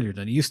way earlier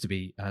than it used to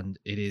be, and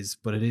it is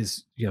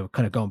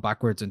kind of going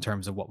backwards in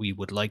terms of what we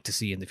would like to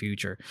see in the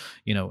future.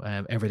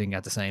 Everything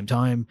at the same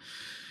time.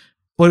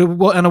 But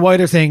on a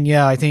wider thing,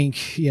 yeah, I think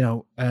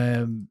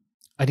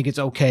I think it's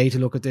okay to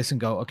look at this and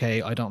go,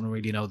 okay, I don't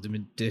really know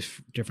the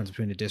difference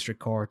between the district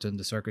court and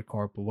the circuit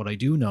court, but what I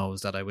do know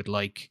is that I would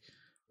like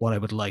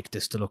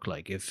this to look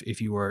like.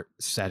 If you were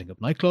setting up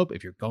nightclub,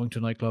 if you're going to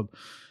a nightclub,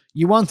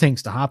 you want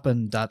things to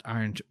happen that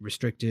aren't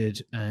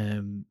restricted,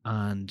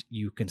 and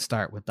you can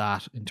start with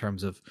that in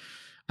terms of,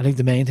 I think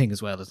the main thing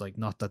as well is like,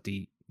 not that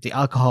the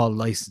alcohol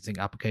licensing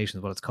application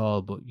is what it's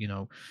called, but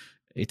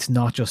it's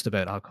not just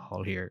about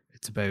alcohol here.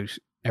 It's about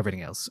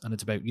everything else. And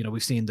it's about,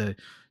 we've seen the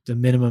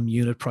minimum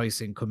unit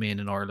pricing come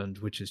in Ireland,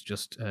 which is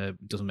just,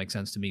 doesn't make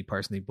sense to me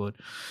personally, but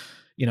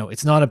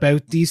it's not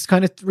about these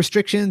kind of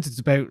restrictions. It's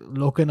about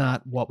looking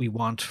at what we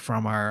want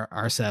from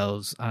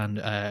ourselves and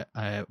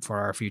for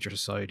our future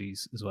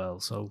societies as well.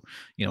 So,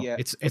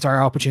 it's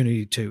our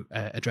opportunity to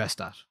address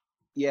that.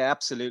 Yeah,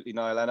 absolutely,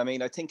 Niall. And I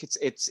mean, I think it's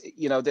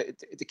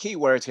the key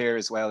word here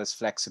as well is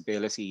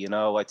flexibility.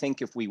 I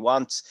think if we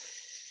want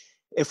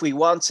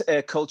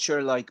a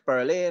culture like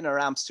Berlin or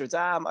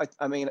Amsterdam,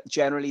 I mean,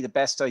 generally the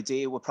best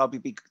idea would probably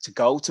be to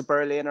go to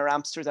Berlin or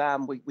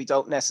Amsterdam. We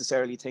don't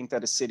necessarily think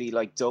that a city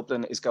like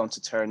Dublin is going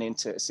to turn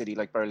into a city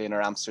like Berlin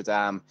or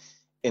Amsterdam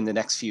in the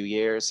next few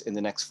years, in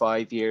the next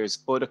 5 years,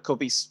 but it could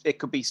be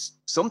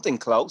something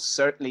close,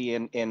 certainly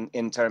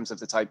in terms of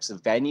the types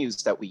of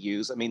venues that we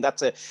use. I mean,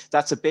 that's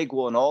a big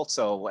one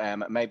also.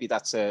 Maybe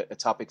that's a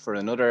topic for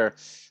another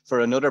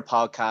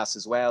podcast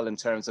as well, in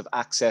terms of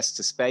access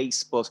to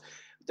space. But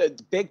the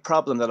big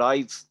problem that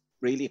I've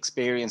really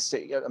experienced,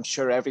 I'm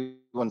sure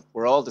everyone,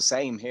 we're all the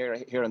same here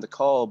on the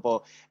call,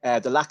 but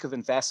the lack of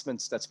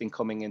investments that's been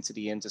coming into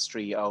the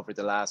industry over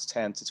the last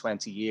 10 to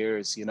 20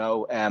 years,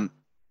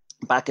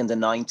 back in the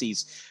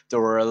 90s,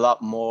 there were a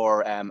lot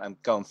more, and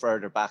going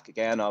further back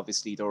again,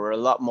 obviously, there were a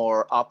lot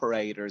more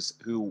operators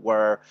who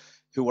were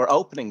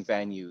opening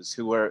venues,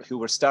 who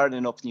were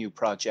starting up new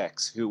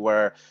projects, who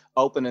were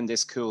opening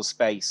this cool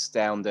space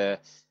down the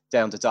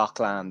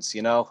Docklands.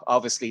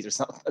 Obviously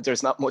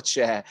there's not much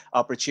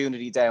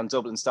opportunity down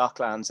Dublin's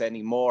Docklands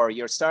anymore.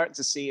 You're starting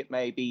to see it,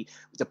 maybe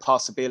the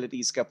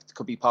possibilities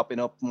could be popping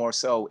up more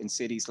so in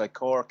cities like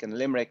Cork and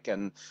Limerick,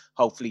 and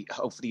hopefully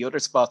other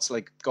spots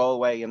like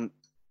Galway and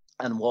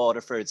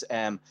Waterford,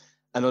 and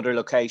other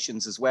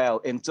locations as well.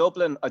 In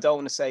Dublin, I don't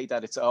want to say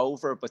that it's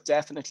over, but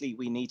definitely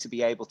we need to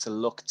be able to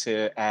look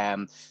to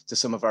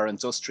some of our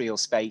industrial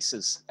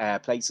spaces,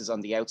 places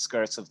on the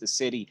outskirts of the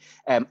city.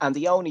 And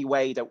the only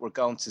way that we're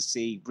going to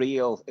see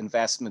real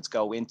investments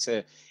go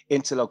into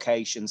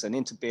locations and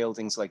into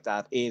buildings like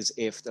that is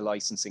if the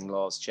licensing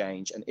laws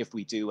change, and if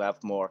we do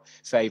have more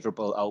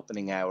favourable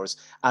opening hours,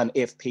 and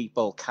if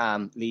people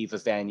can leave a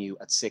venue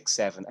at 6,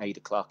 7, 8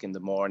 o'clock in the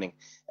morning,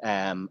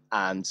 and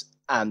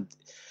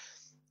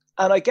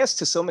I guess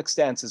to some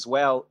extent as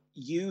well,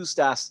 use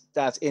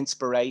that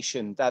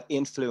inspiration, that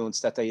influence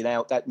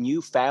that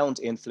newfound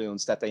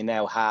influence that they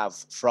now have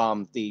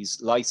from these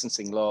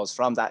licensing laws,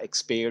 from that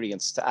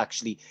experience, to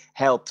actually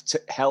help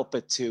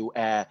it to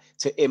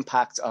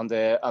impact on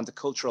the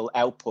cultural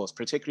output,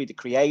 particularly the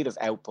creative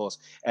output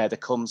that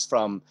comes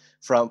from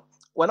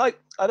when I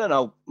don't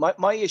know,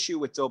 my issue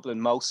with Dublin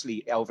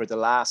mostly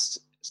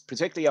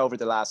particularly over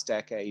the last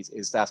decade,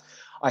 is that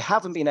I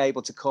haven't been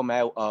able to come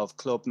out of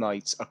club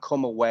nights or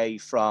come away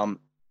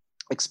from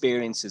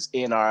experiences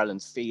in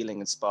Ireland feeling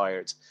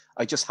inspired.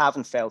 I just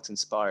haven't felt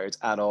inspired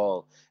at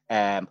all.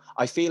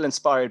 I feel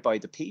inspired by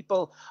the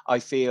people. I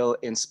feel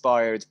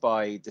inspired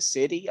by the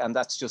city. And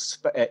that's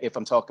just, if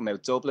I'm talking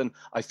about Dublin,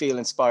 I feel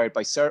inspired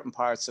by certain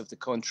parts of the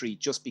country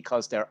just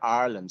because they're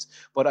Ireland.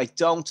 But I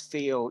don't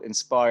feel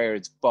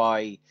inspired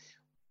by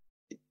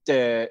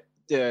the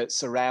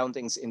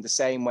surroundings in the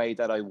same way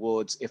that I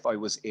would if I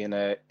was in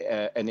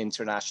an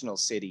international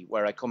city,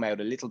 where I come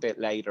out a little bit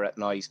later at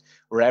night,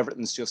 where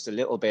everything's just a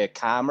little bit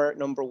calmer.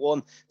 Number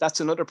one, that's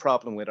another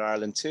problem with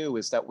Ireland too,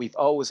 is that we've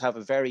always have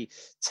a very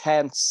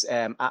tense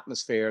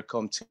atmosphere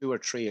come 2 or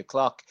 3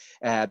 o'clock.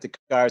 The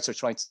guards are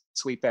trying to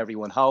sweep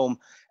everyone home.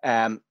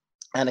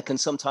 And it can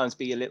sometimes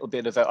be a little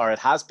bit of or it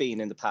has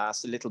been in the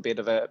past, a little bit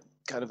of a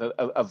kind of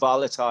a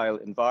volatile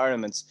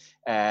environment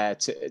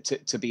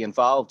to be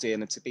involved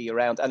in and to be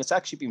around. And it's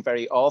actually been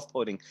very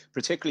off-putting,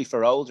 particularly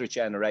for older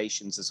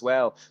generations as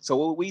well. So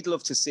what we'd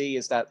love to see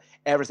is that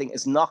everything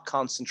is not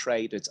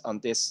concentrated on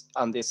this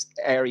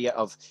area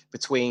of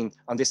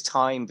on this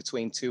time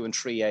between 2 and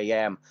 3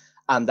 a.m.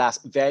 And that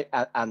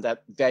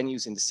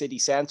venues in the city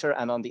centre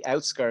and on the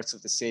outskirts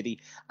of the city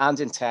and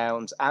in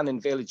towns and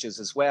in villages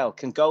as well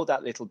can go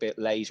that little bit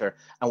later,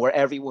 and where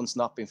everyone's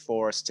not been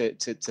forced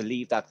to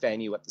leave that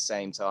venue at the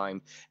same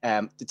time.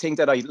 The thing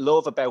that I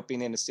love about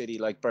being in a city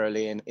like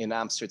Berlin, in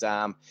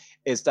Amsterdam,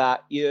 is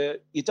that you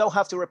don't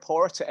have to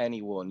report to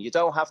anyone. You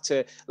don't have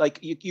to, like,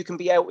 you can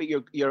be out with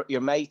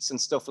your mates and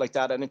stuff like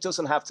that, and it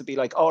doesn't have to be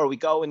like, oh, are we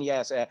going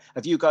yet?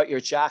 Have you got your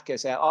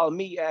jacket? I'll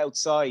meet you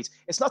outside.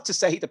 It's not to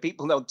say that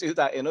people don't do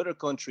that in other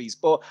countries,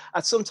 but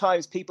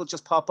sometimes people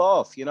just pop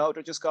off,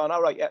 they're just going,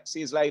 all right, yeah, see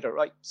you later,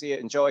 right, see you,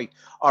 enjoy,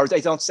 or they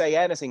don't say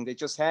anything, they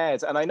just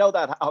head. And I know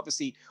that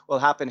obviously will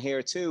happen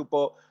here too,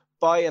 but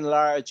by and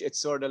large it's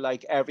sort of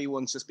like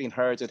everyone's just been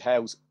herded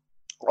out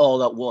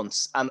all at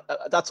once. And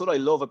that's what I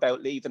love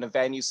about leaving a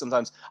venue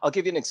sometimes. I'll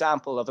give you an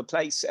example of a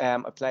place I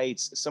played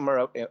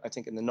somewhere, I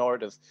think in the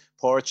north of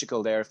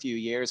Portugal there a few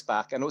years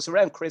back, and it was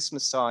around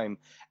Christmas time,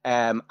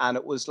 and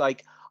it was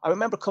like, I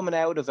remember coming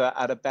out of it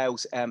at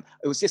about,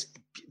 it was this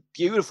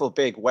beautiful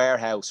big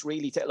warehouse,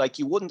 really, like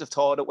you wouldn't have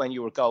thought it when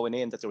you were going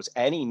in that there was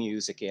any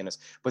music in it.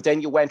 But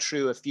then you went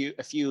through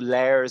a few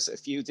layers, a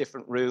few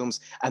different rooms,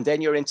 and then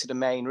you're into the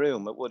main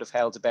room. It would have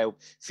held about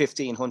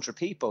 1,500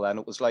 people, and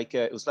it was like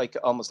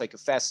almost like a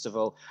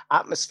festival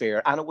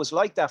atmosphere, and it was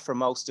like that for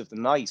most of the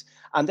night.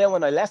 And then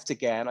when I left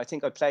again, I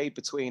think I played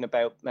between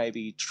about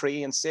maybe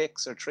 3 and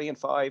 6 or 3 and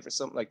 5 or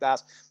something like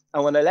that.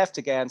 And when I left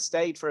again,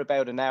 stayed for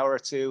about an hour or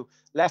two,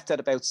 left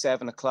at about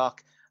 7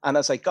 o'clock. And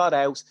as I got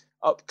out,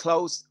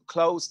 closed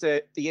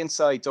the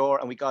inside door,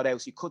 and we got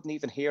out, you couldn't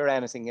even hear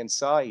anything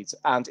inside.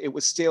 And it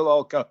was still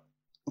all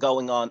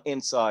going on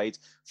inside,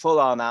 full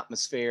on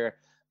atmosphere.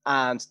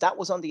 And that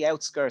was on the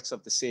outskirts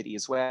of the city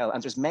as well.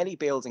 And there's many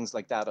buildings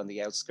like that on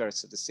the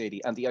outskirts of the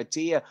city. And the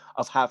idea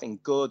of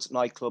having good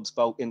nightclubs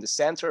both in the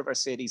center of our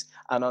cities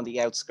and on the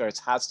outskirts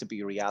has to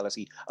be a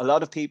reality. A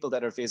lot of people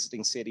that are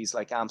visiting cities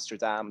like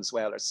Amsterdam as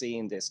well are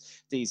seeing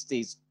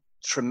these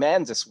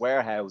tremendous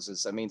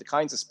warehouses. I mean, the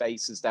kinds of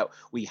spaces that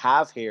we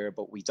have here,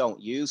 but we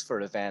don't use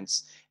for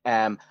events.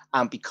 And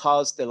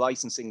because the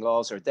licensing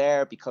laws are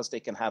there, because they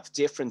can have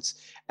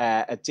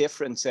a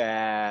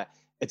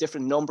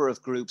different number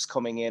of groups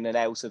coming in and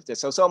out of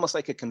this. So it's almost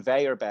like a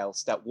conveyor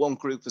belt, that one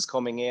group is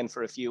coming in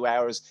for a few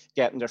hours,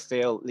 getting their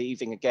fill,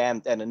 leaving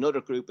again, then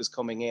another group is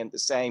coming in, the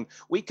same.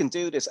 We can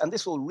do this, and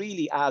this will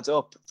really add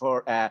up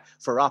for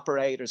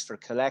operators, for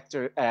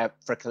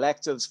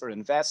collectives, for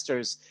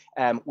investors,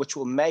 which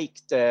will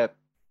make the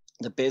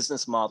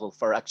business model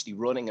for actually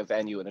running a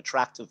venue an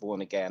attractive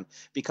one again.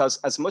 Because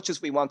as much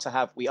as we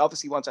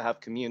obviously want to have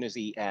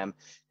community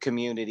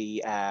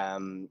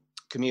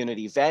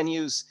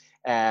venues.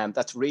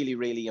 That's really,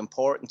 really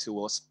important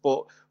to us.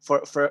 But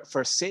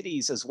for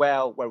cities as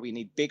well, where we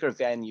need bigger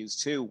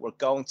venues too, we're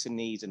going to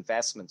need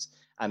investments.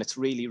 And it's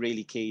really,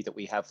 really key that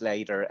we have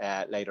later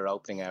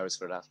opening hours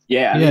for that.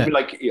 Yeah, and even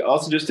like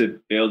also just to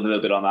build a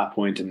little bit on that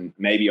point, and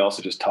maybe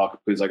also just talk,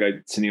 because like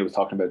Sunil was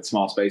talking about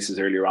small spaces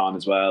earlier on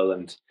as well.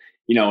 And,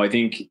 I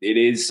think it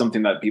is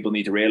something that people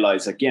need to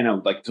realize, like,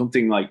 like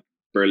something like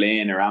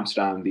Berlin or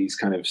Amsterdam, these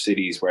kind of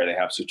cities where they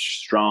have such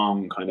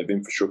strong kind of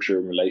infrastructure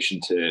in relation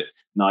to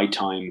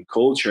nighttime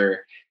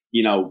culture,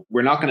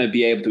 we're not going to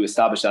be able to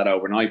establish that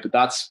overnight. But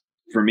that's,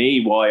 for me,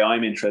 why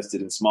I'm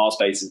interested in small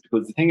spaces,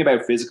 because the thing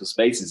about physical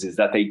spaces is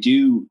that they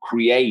do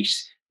create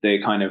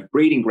the kind of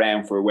breeding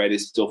ground for where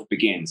this stuff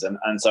begins.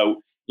 And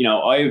so,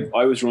 I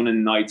was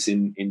running nights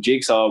in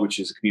Jigsaw, which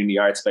is a community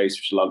art space,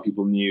 which a lot of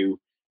people knew,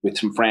 with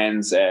some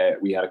friends.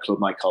 We had a club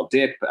night called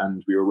Dip,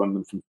 and we were running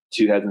them from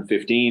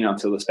 2015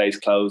 until the space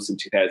closed in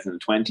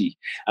 2020.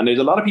 And there's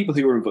a lot of people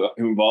who were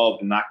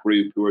involved in that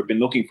group who have been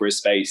looking for a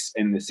space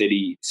in the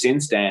city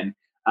since then.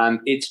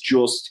 And it's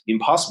just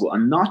impossible.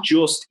 And not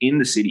just in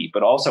the city,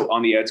 but also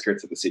on the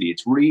outskirts of the city.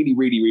 It's really,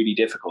 really, really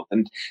difficult.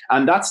 And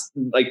that's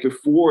like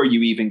before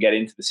you even get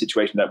into the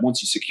situation that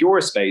once you secure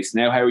a space,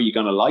 now how are you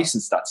going to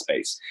license that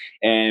space?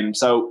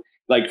 So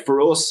like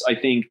for us, I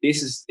think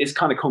this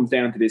kind of comes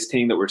down to this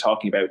thing that we're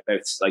talking about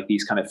like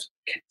these kind of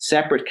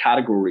separate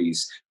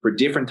categories for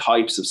different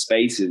types of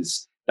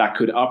spaces that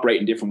could operate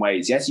in different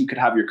ways. Yes, you could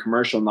have your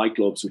commercial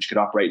nightclubs, which could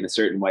operate in a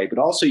certain way, but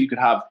also you could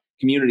have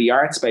community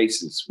art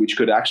spaces, which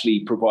could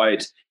actually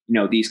provide,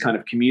 these kind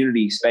of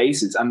community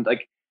spaces. And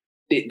like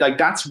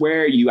that's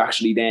where you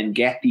actually then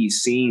get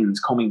these scenes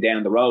coming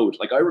down the road.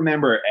 Like I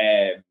remember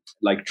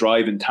like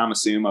driving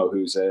Tamasumo,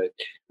 who's a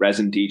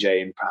resident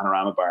DJ in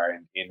Panorama Bar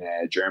in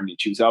Germany.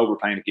 She was over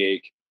playing a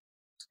gig,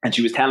 and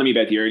she was telling me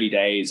about the early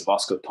days of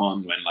Oscar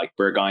Thun when like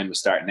Berghain was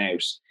starting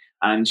out.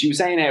 And she was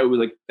saying how it was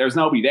like there was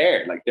nobody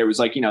there. Like there was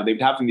like, you know, they'd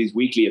having these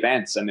weekly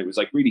events and it was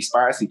like really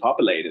sparsely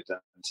populated.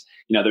 And,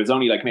 you know, there was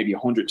only like maybe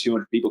 100,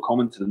 200 people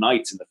coming to the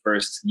nights in the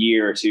first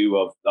year or two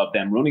of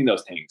them running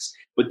those things.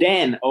 But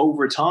then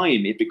over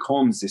time, it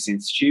becomes this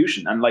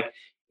institution. And like,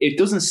 it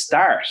doesn't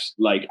start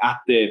like at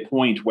the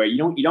point where you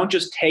don't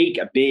just take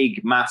a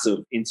big, massive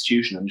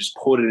institution and just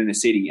put it in a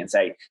city and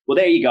say, well,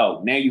 there you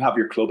go. Now you have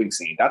your clubbing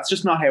scene. That's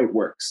just not how it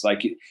works.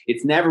 Like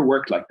it's never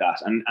worked like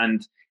that.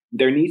 And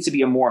there needs to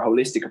be a more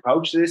holistic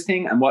approach to this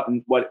thing. And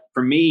what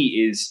for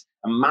me is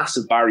a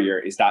massive barrier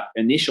is that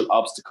initial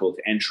obstacle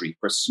to entry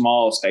for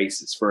small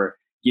spaces, for,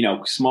 you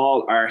know,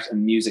 small art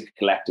and music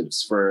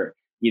collectives, for,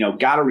 you know,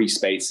 gallery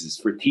spaces,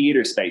 for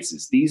theater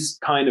spaces, these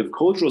kind of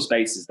cultural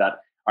spaces that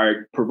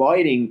are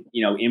providing,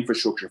 you know,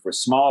 infrastructure for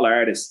small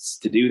artists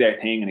to do their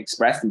thing and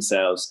express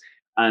themselves.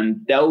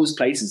 And those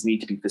places need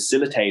to be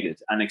facilitated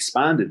and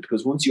expanded,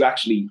 because once you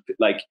actually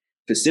like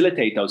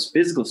facilitate those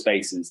physical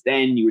spaces,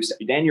 then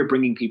you're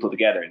bringing people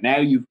together. Now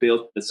you've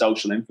built the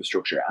social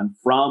infrastructure, and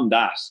from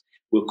that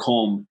will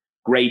come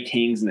great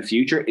things in the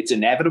future. It's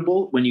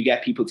inevitable when you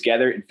get people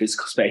together in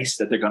physical space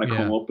that they're going to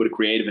come up with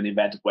creative and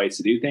inventive ways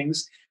to do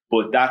things.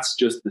 But that's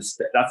just the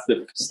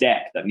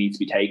step that needs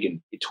to be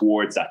taken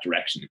towards that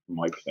direction, from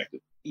my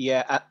perspective.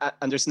 Yeah,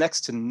 and there's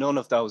next to none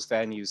of those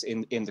venues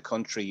in the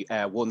country,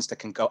 ones that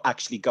can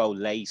actually go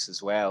late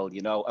as well.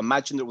 You know,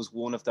 imagine there was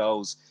one of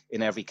those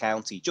in every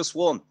county, just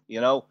one.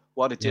 You know,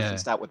 what a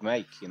difference that would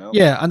make. You know.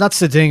 Yeah, and that's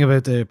the thing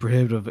about the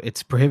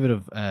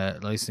prohibitive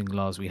licensing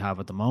laws we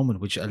have at the moment,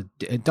 which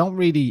don't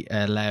really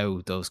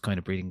allow those kind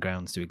of breeding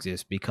grounds to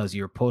exist, because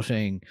you're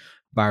putting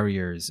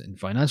barriers and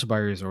financial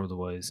barriers or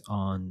otherwise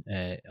on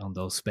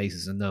those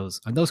spaces and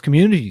those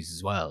communities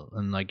as well.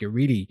 And like, you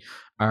really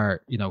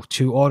are, you know,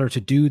 to order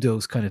to do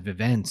those kind of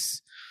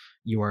events,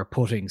 you are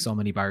putting so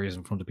many barriers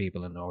in front of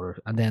people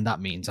and then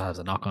that means it has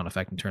a knock-on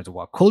effect in terms of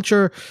what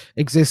culture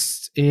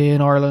exists in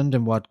Ireland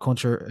and what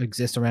culture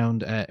exists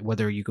around,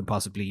 whether you can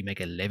possibly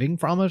make a living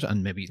from it.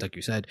 And maybe, like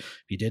you said,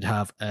 if you did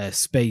have a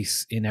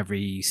space in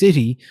every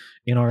city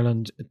in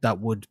Ireland that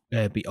would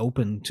be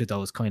open to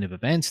those kind of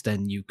events,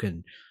 then you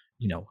can,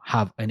 you know,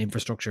 have an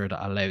infrastructure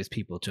that allows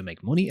people to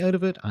make money out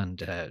of it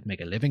and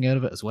make a living out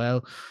of it, as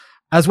well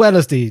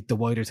as the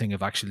wider thing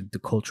of actually the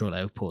cultural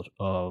output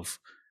of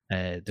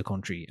the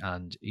country.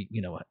 And,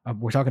 you know,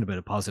 we're talking about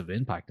a positive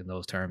impact in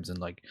those terms, and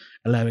like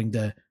allowing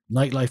the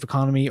nightlife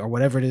economy or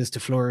whatever it is to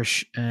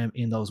flourish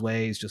in those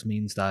ways just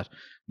means that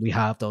we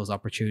have those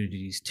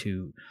opportunities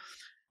to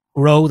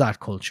grow that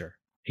culture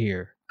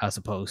here, as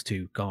opposed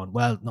to going,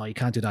 well, no, you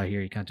can't do that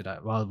here, you can't do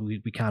that. Well, we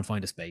can't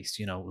find a space,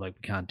 you know, like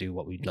we can't do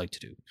what we'd like to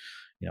do.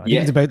 You know, I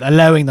think it's about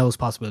allowing those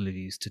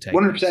possibilities to take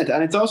 100%.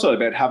 And it's also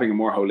about having a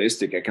more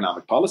holistic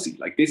economic policy.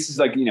 Like this is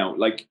like, you know,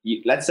 like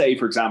let's say,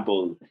 for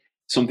example,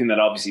 something that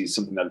obviously is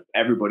something that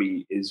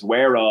everybody is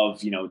aware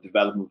of, you know,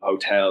 development of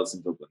hotels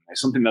in Dublin. It's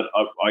something that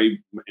I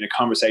in a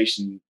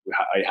conversation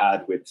I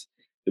had with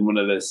one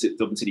of the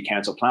Dublin City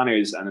Council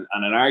planners, and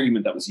an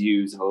argument that was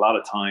used a lot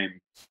of time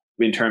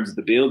in terms of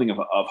the building of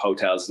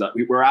hotels, that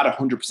we're at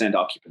 100%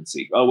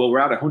 occupancy. Oh, well, we're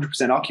at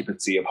 100%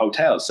 occupancy of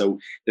hotels. So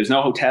there's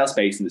no hotel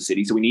space in the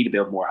city. So we need to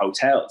build more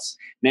hotels.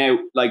 Now,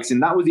 like,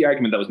 and that was the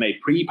argument that was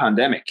made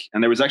pre-pandemic.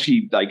 And there was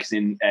actually like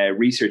in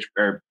research,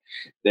 or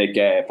like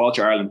Fáilte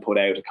Ireland put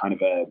out a kind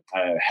of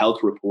a health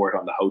report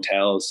on the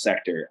hotels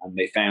sector. And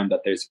they found that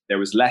there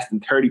was less than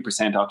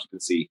 30%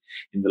 occupancy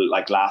in the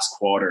like last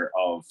quarter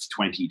of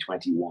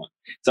 2021.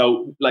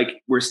 So like,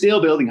 we're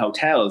still building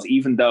hotels,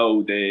 even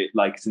though the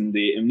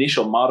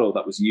initial model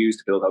that was used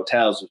to build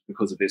hotels was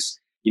because of this,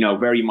 you know,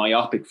 very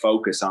myopic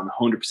focus on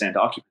 100%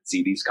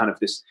 occupancy, these kind of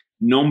this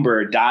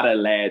number data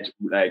led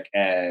like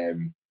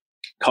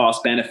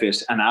cost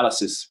benefit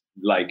analysis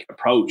like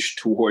approach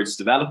towards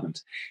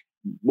development.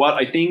 What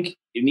I think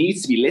it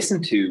needs to be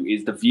listened to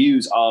is the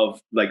views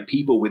of like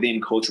people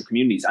within cultural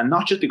communities, and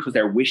not just because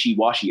they're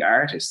wishy-washy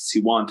artists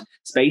who want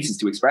spaces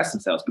to express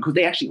themselves, because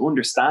they actually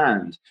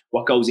understand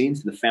what goes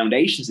into the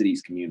foundations of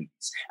these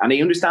communities, and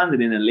they understand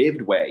it in a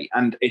lived way.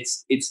 And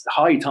it's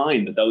high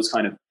time that those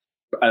kind of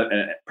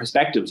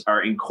perspectives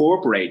are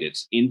incorporated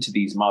into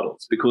these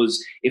models,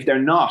 because if they're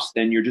not,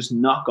 then you're just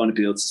not going to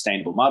build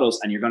sustainable models,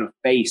 and you're going to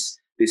face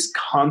this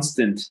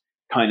constant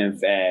kind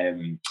of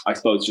I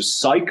suppose just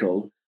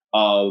cycle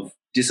of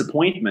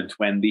disappointment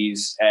when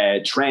these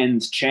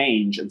trends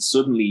change and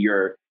suddenly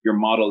your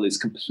model is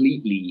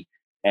completely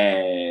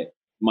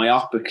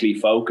myopically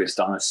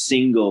focused on a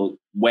single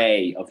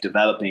way of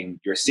developing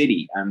your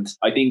city. And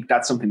I think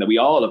that's something that we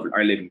all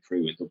are living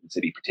through in Dublin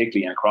City,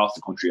 particularly, and across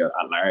the country at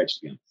large,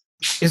 to be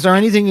honest. Is there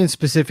anything in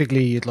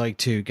specifically you'd like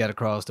to get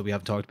across that we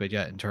haven't talked about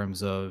yet in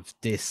terms of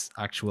this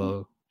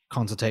actual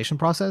consultation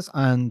process?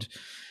 And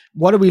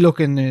what are we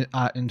looking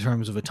at in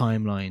terms of a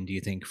timeline, do you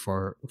think,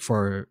 for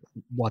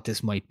what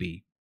this might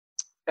be?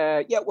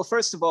 Yeah, well,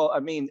 first of all, I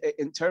mean,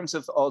 in terms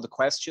of all the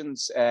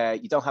questions,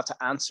 you don't have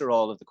to answer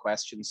all of the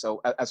questions. So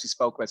as we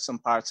spoke about, some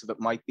parts of it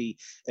might be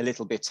a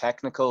little bit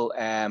technical,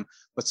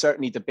 but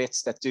certainly the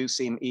bits that do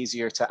seem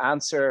easier to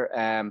answer,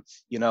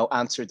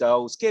 answer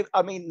those.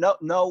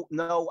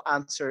 No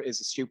answer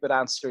is a stupid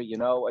answer.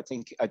 I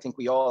think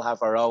we all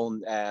have our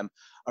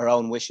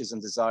own wishes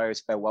and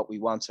desires about what we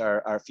want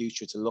our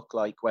future to look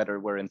like, whether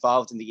we're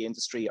involved in the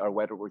industry or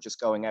whether we're just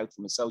going out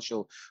from a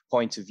social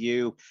point of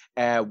view.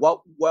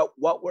 What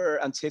we're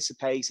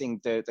anticipating,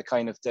 the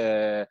kind of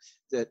the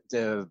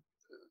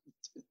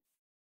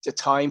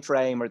time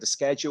frame or the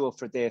schedule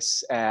for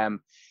this.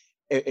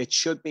 It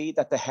should be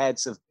that the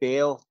heads of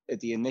bill,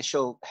 the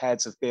initial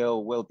heads of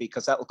bill will be,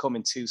 because that will come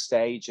in 2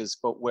 stages,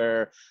 but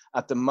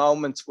at the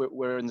moment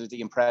we're under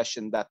the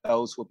impression that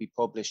those will be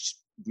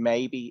published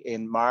maybe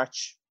in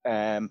March,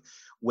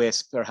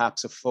 with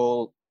perhaps a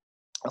full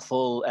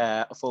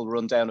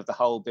rundown of the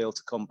whole bill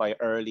to come by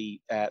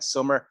early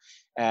summer.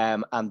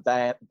 And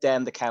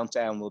then the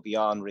countdown will be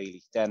on,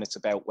 really. Then it's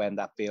about when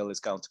that bill is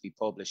going to be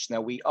published.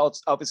 Now, we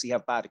obviously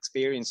have bad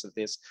experience of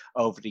this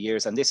over the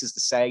years, and this is the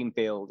same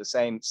bill, the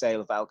same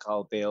sale of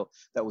alcohol bill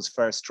that was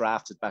first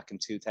drafted back in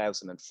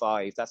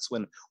 2005. That's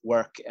when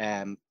work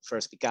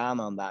first began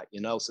on that,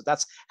 So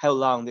that's how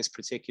long this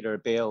particular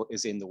bill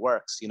is in the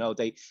works.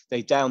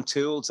 They downed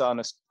tools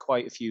on us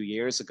quite a few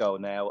years ago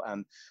now,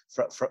 and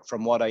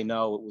from what I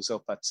know, it was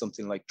up at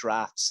something like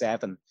draft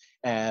 7.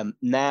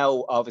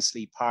 Now,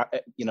 obviously,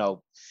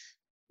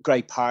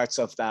 great parts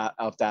of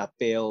that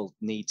bill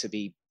need to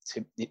be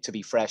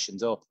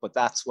freshened up, but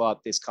that's what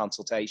this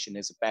consultation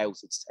is about.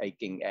 It's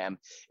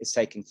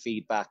taking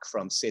feedback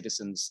from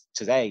citizens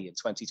today in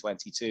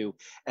 2022.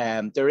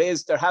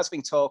 There has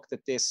been talk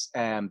that this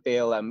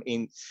bill,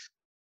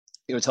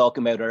 you were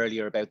talking about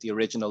earlier about the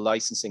original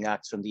Licensing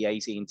Act from the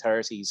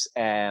 1830s.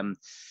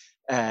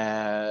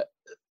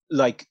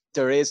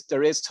 There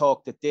is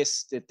talk that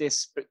this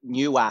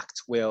new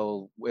act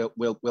will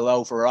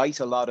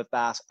overwrite a lot of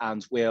that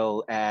and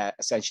will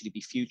essentially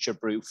be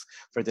future-proof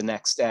for the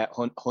next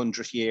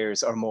 100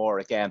 years or more.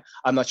 Again,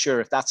 I'm not sure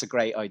if that's a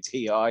great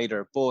idea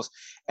either, but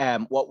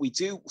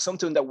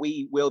something that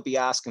we will be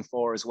asking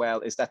for as well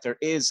is that there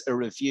is a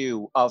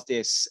review of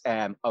these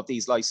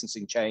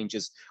licensing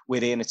changes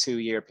within a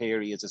 2-year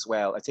period as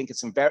well. I think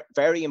it's very,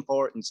 very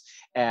important,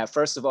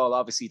 first of all,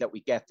 obviously, that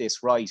we get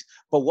this right.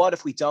 But what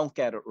if we don't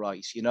get it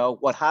right?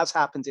 What has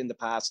happened in the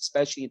past,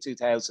 especially in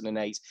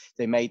 2008,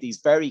 they made these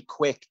very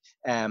quick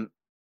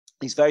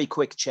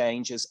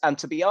changes. And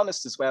to be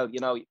honest as well,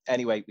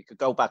 anyway, we could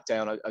go back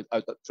down.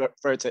 I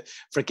prefer to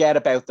forget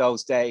about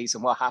those days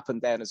and what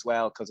happened then as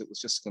well, because it was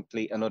just a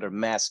complete and utter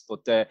mess.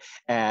 But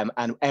and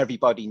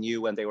everybody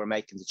knew when they were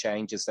making the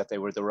changes that they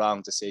were the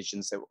wrong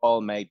decisions. They were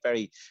all made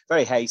very,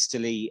 very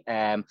hastily.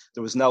 There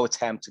was no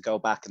attempt to go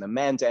back and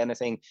amend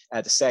anything.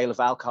 The sale of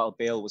alcohol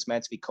bill was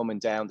meant to be coming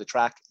down the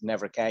track,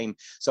 never came.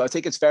 So I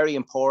think it's very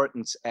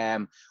important.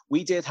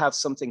 We did have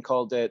something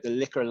called the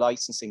Liquor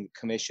Licensing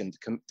Commission,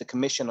 the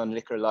Commission on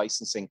Liquor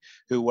Licensing,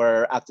 who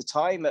were at the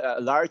time a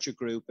larger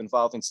group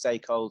involving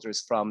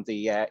stakeholders from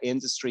the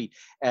industry,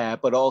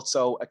 but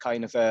also a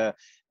kind of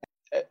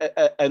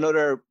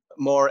another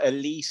more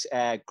elite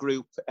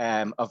group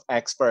of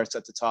experts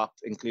at the top,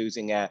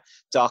 including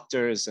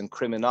doctors and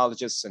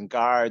criminologists and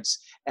guards,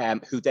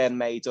 who then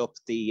made up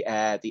the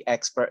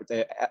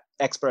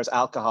expert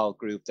alcohol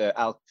group,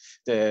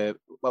 the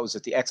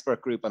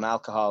expert group on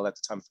alcohol at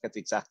the time. I forget the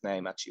exact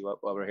name actually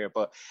while we're here,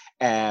 but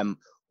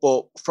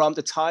from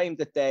the time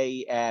that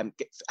they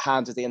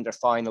handed in their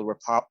final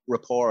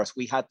report,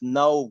 we had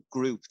no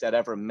group that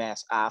ever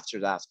met after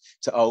that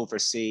to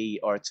oversee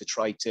or to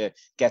try to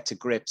get to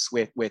grips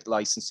with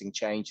licensing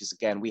changes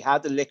again. We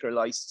had the Liquor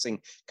Licensing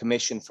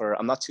Commission for,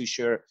 I'm not too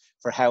sure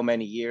for how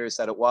many years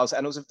that it was,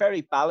 and it was a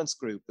very balanced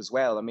group as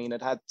well. I mean,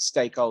 it had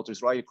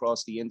stakeholders right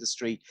across the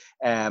industry.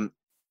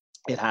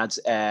 It had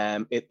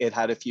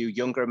a few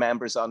younger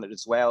members on it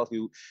as well,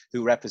 who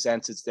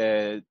represented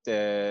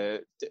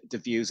the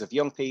views of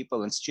young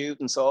people and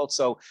students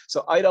also.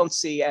 So I don't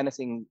see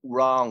anything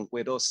wrong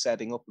with us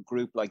setting up a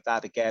group like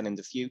that again in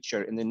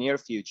the near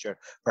future,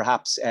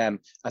 perhaps at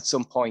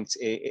some point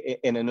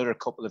in another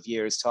couple of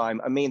years' time.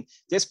 I mean,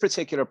 this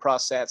particular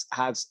process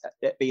has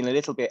been a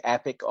little bit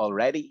epic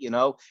already.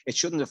 It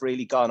shouldn't have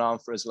really gone on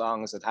for as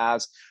long as it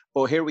has.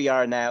 But here we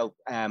are now.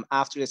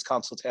 After this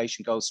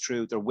consultation goes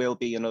through, there will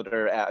be another.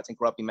 I think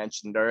Robbie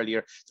mentioned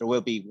earlier. There will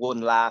be one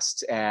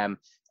last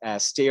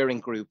steering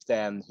group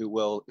then, who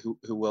will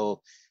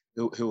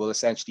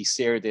essentially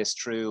steer this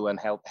through and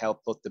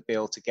help put the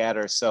bill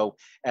together. So,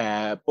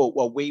 but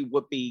what we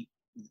would be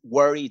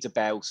worried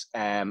about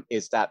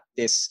is that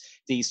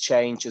these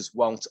changes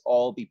won't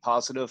all be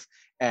positive,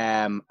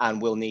 and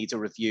we'll need a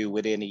review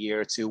within a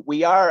year or two.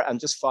 We are, and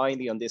just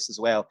finally on this as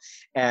well.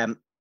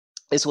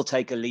 this will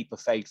take a leap of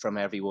faith from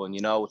everyone.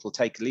 It will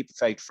take a leap of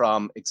faith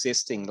from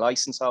existing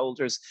license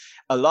holders.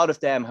 A lot of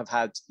them have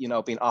had,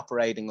 been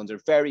operating under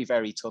very,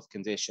 very tough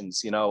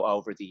conditions,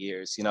 over the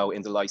years,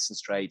 in the license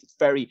trade. It's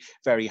very,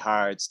 very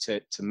hard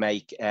to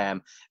make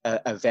a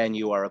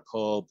venue or a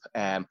pub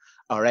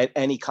or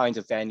any kind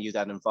of venue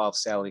that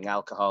involves selling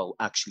alcohol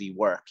actually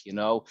work,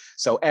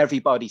 So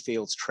everybody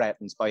feels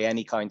threatened by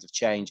any kind of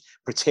change,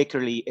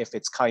 particularly if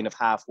it's kind of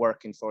half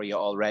working for you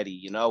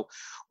already, But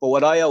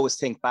what I always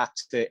think back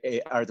to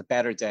are the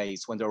better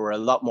days when there were a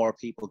lot more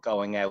people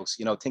going out,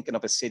 thinking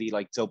of a city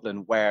like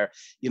Dublin where,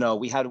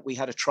 we had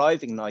a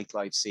thriving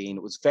nightlife scene.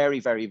 It was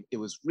it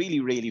was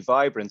really, really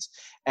vibrant.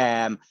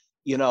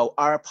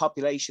 Our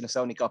population has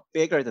only got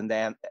bigger than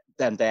then,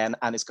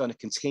 and it's going to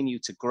continue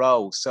to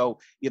grow. So,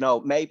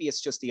 maybe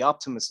it's just the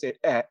optimist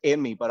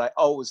in me, but I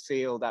always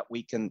feel that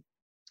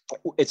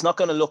it's not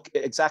going to look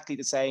exactly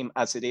the same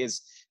as it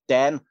is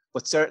then,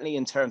 but certainly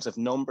in terms of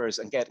numbers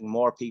and getting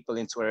more people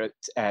into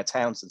our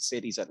towns and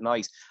cities at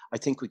night, I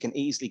think we can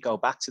easily go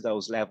back to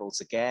those levels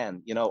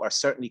again, or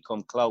certainly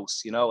come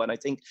close, and I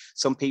think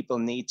some people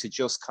need to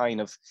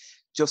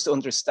just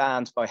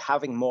understand by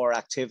having more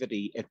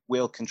activity, it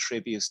will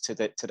contribute to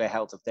the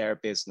health of their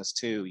business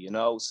too,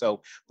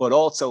 So, but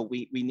also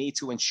we need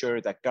to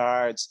ensure that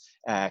guards,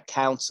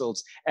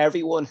 councils,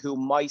 everyone who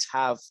might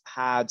have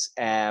had,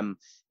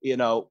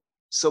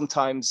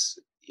 sometimes,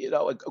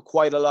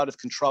 quite a lot of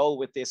control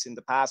with this in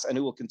the past, and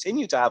who will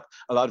continue to have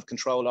a lot of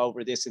control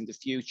over this in the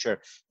future,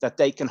 that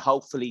they can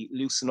hopefully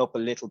loosen up a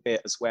little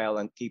bit as well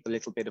and keep a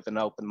little bit of an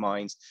open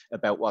mind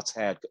about what's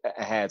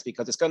ahead,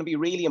 because it's going to be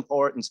really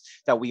important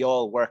that we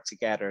all work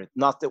together,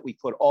 not that we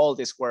put all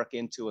this work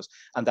into it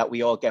and that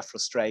we all get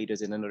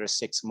frustrated in another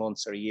 6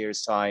 months or a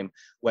year's time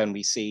when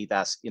we see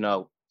that,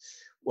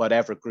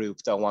 whatever group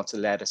don't want to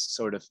let us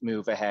sort of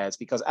move ahead.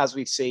 Because as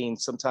we've seen,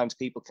 sometimes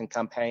people can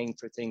campaign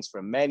for things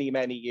for many,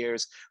 many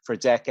years, for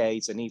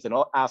decades. And even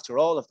after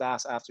all of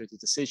that, after the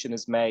decision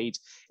is made,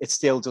 it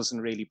still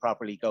doesn't really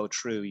properly go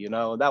through,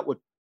 That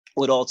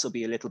would also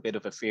be a little bit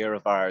of a fear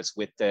of ours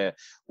with the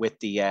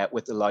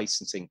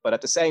licensing. But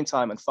at the same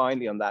time, and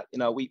finally on that,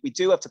 we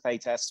do have to pay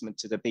testament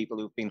to the people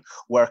who've been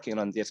working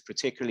on this,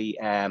 particularly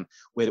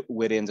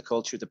within the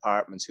culture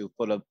departments, who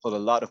put a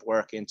lot of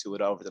work into it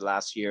over the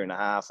last year and a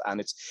half.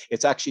 And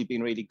it's actually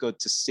been really good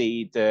to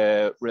see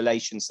the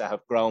relations that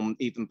have grown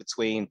even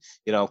between,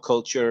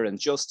 culture and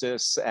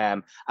justice.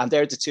 And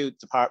they're the two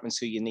departments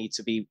who you need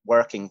to be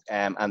working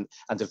and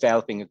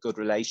developing a good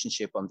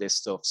relationship on this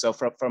stuff. So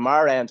from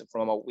our end,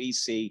 from what we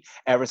see,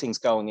 everything's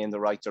going in the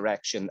right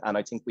direction, and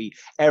I think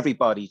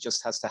everybody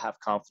just has to have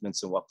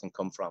confidence in what can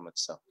come from it.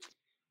 So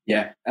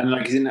yeah, and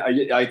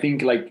I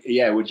think what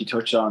you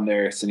touched on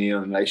there,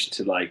 Sunil, in relation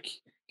to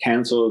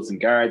councils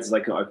and guards,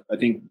 I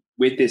think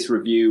with this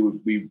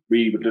review, we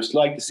really would just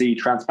like to see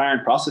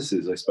transparent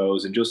processes, I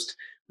suppose, and just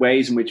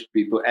ways in which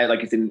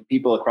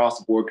people across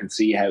the board can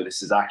see how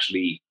this is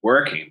actually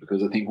working.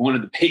 Because I think one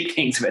of the big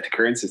things about the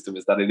current system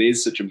is that it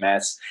is such a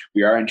mess.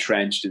 We are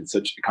entrenched in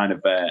such a kind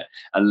of a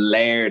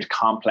layered,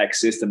 complex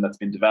system that's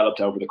been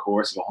developed over the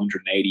course of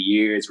 180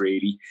 years,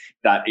 really,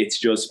 that it's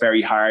just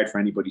very hard for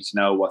anybody to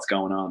know what's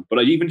going on.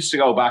 But even just to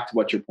go back to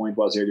what your point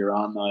was earlier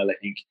on, Niall, I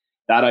think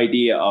that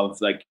idea of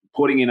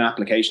putting in an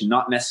application,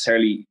 not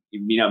necessarily,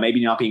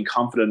 maybe not being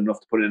confident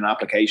enough to put in an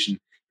application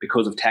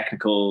because of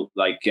technical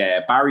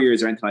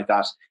barriers or anything like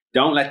that.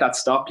 Don't let that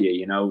stop you.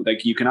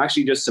 You can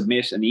actually just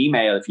submit an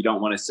email if you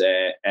don't want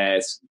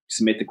to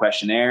submit the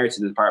questionnaire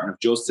to the Department of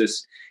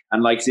Justice,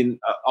 and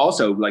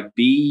also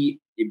be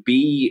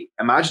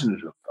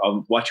imaginative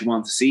of what you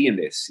want to see in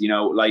this.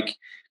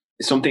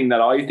 Something that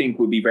I think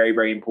would be very,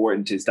 very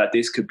important is that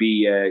this could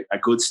be a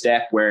good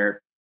step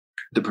where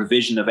the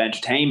provision of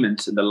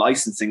entertainment and the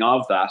licensing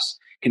of that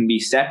can be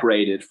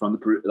separated from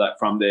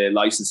the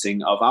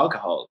licensing of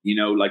alcohol.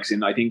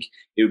 I think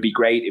it would be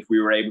great if we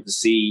were able to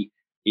see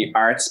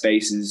art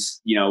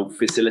spaces,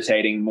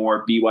 facilitating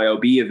more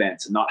BYOB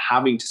events and not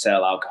having to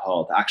sell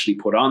alcohol to actually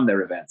put on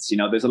their events.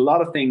 There's a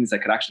lot of things that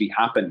could actually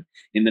happen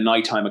in the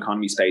nighttime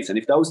economy space. And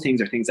if those things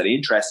are things that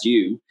interest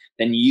you,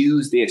 then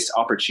use this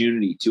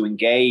opportunity to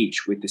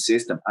engage with the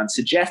system and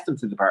suggest them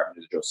to the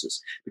Department of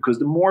Justice. Because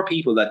the more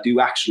people that do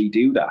actually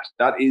do that,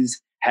 that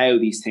is how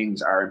these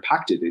things are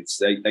impacted.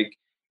 It's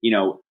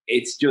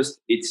it's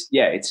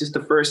just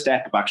the first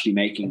step of actually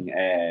making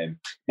an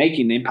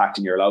impact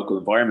in your local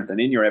environment and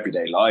in your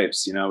everyday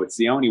lives. It's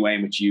the only way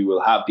in which you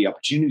will have the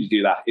opportunity to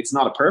do that. It's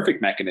not a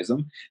perfect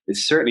mechanism.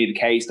 It's certainly the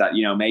case that,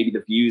 maybe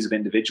the views of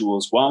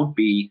individuals won't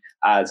be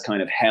as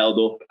kind of held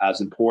up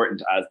as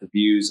important as the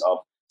views of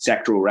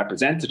sectoral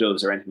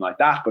representatives or anything like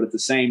that. But at the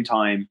same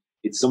time,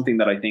 it's something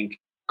that I think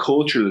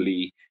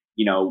culturally,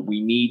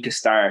 we need to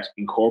start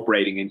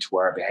incorporating into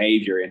our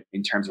behavior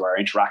in terms of our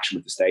interaction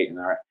with the state and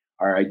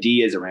our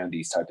ideas around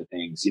these type of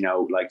things,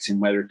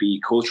 whether it be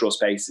cultural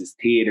spaces,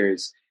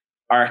 theatres,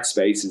 art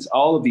spaces,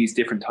 all of these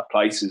different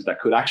places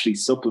that could actually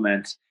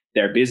supplement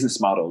their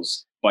business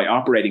models by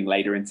operating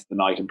later into the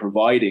night and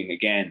providing,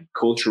 again,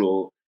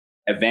 cultural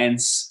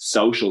events,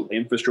 social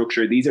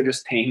infrastructure. These are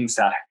just things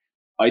that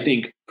I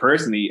think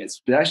personally,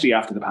 especially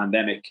after the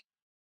pandemic,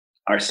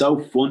 are so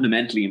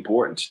fundamentally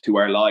important to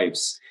our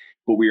lives,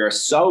 but we are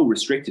so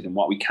restricted in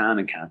what we can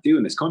and can't do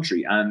in this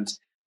country. And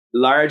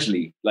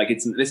largely, like,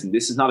 listen,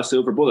 this is not a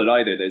silver bullet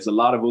either. There's a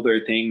lot of other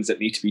things that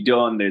need to be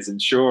done. There's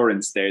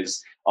insurance,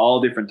 there's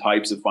all different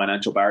types of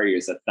financial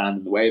barriers that stand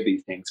in the way of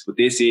these things. But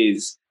this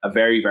is a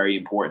very, very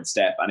important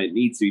step, and it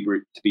needs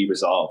to be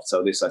resolved.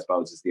 So this, I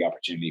suppose, is the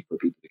opportunity for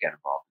people to get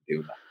involved in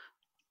doing that.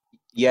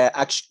 Yeah,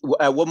 actually,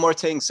 one more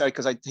thing, sorry,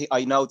 because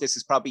I know this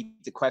is probably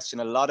the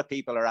question a lot of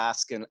people are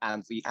asking,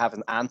 and we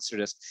haven't answered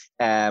it.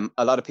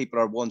 A lot of people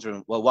are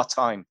wondering, well, what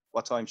time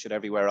should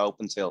everywhere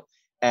open till?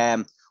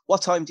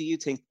 What time do you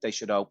think they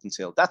should open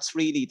till? That's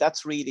really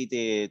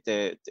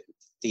the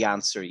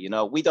answer. You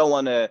know, we don't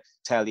want to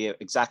tell you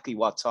exactly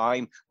what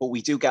time, but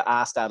we do get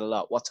asked that a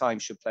lot. What time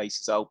should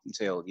places open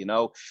till? You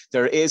know,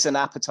 there is an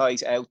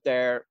appetite out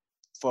there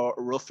for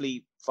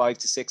roughly 5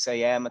 to 6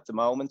 a.m. at the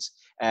moment.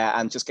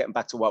 And just getting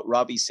back to what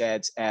Robbie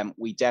said,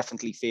 we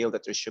definitely feel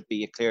that there should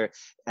be a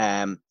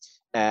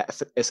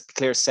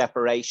clear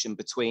separation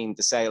between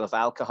the sale of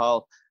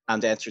alcohol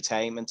and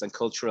entertainment and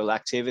cultural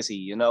activity,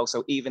 you know.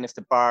 So even if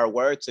the bar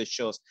were to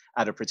shut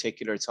at a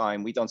particular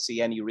time, we don't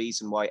see any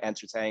reason why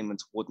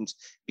entertainment wouldn't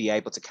be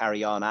able to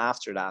carry on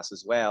after that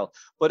as well.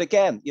 But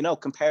again, you know,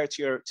 compared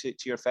to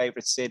your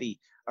favorite city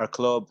or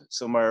club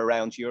somewhere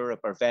around Europe,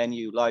 or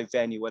venue, live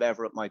venue,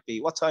 whatever it might be,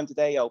 what time do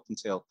they open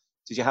till?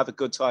 Did you have a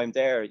good time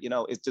there? You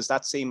know, does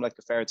that seem like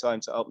a fair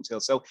time to open till?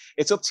 So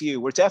it's up to you.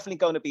 We're definitely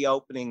going to be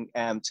opening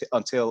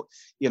until,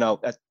 you know,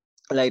 at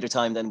a later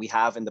time than we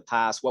have in the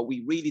past. What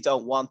we really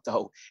don't want,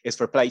 though, is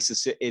for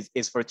places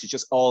is for it to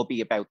just all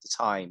be about the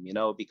time, you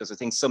know, because I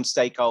think some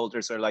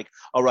stakeholders are like,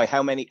 all right,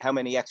 how many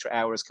extra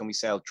hours can we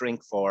sell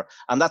drink for?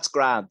 And that's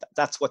grand.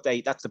 That's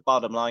the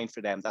bottom line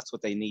for them. That's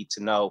what they need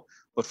to know.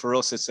 But for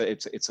us,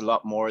 it's a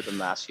lot more than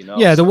that, you know.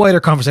 Yeah, the wider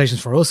conversations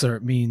for us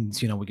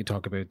means, you know, we can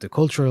talk about the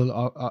cultural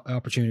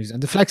opportunities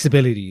and the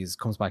flexibilities.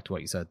 Comes back to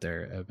what you said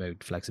there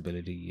about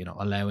flexibility, you know,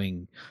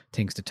 allowing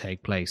things to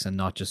take place and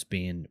not just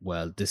being,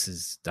 well, this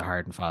is the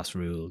hard and fast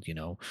rule, you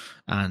know.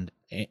 And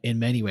in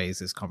many ways,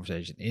 this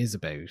conversation is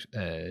about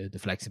the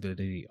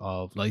flexibility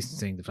of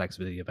licensing, the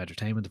flexibility of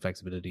entertainment, the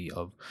flexibility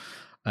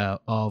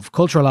of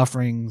cultural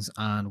offerings,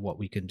 and what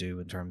we can do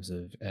in terms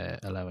of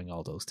allowing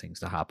all those things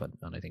to happen.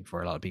 And I think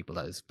for a lot of people,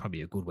 that is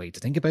probably a good way to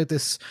think about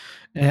this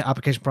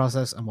application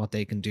process and what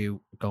they can do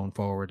going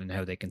forward and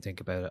how they can think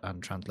about it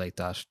and translate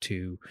that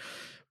to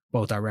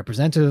both our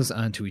representatives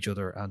and to each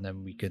other. And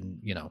then we can,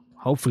 you know,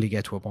 hopefully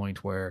get to a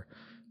point where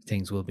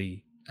things will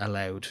be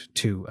allowed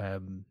to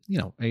you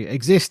know,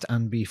 exist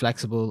and be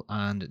flexible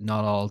and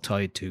not all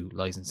tied to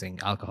licensing,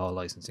 alcohol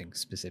licensing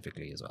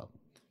specifically as well.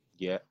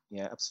 Yeah,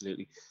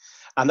 absolutely.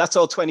 And that's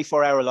all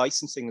 24-hour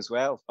licensing as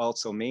well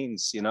also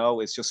means, you know,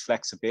 it's just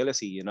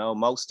flexibility, you know.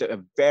 A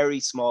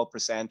very small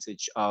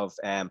percentage of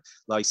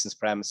licensed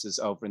premises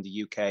over in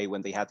the UK,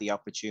 when they had the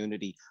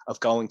opportunity of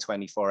going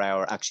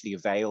 24-hour, actually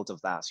availed of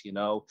that, you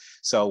know.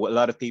 So a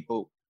lot of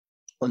people,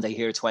 when they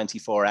hear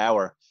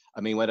 24-hour,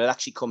 I mean, when it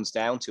actually comes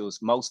down to it,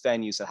 most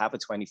venues that have a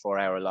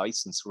 24-hour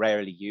license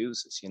rarely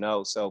use it, you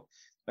know. So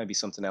maybe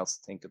something else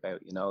to think about,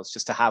 you know. It's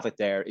just to have it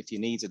there if you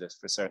needed it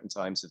for certain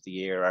times of the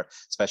year or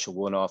special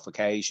one-off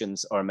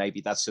occasions, or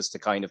maybe that's just the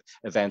kind of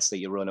events that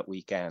you run at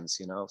weekends,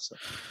 you know. So,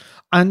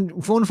 and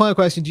one final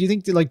question: do you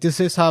think that, like, does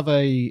this have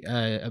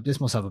this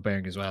must have a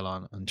bearing as well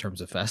on in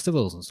terms of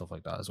festivals and stuff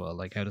like that as well?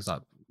 Like, how does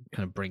that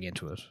kind of bring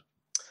into it?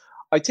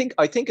 I think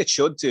it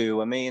should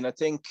do. I mean, I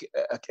think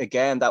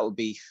again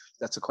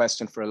that's a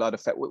question for a lot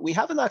of we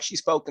haven't actually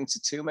spoken to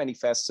too many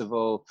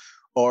festival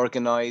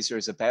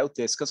organizers about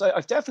this, because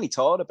I've definitely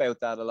thought about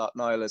that a lot,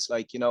 Niall. It's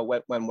like, you know,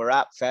 when we're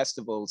at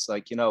festivals,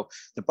 like, you know,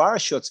 the bar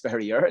shuts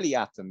very early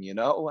at them, you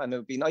know, and it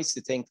would be nice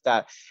to think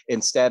that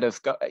instead of,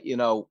 you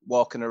know,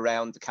 walking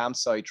around the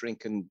campsite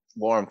drinking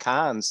warm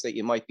cans, that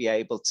you might be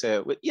able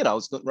to, you know,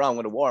 there's nothing wrong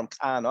with a warm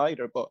can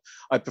either, but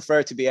I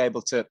prefer to be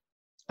able to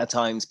at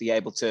times be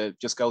able to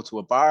just go to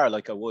a bar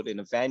like I would in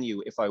a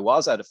venue if I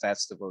was at a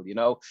festival, you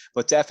know.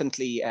 But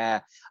definitely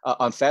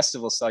on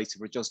festival sites,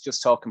 we're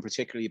just talking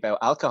particularly about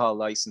alcohol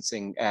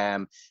licensing,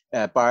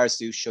 bars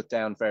do shut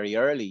down very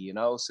early, you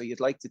know. So you'd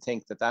like to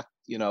think that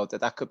you know,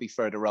 that could be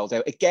further rolled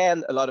out.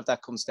 Again, a lot of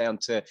that comes down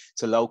to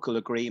local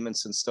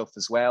agreements and stuff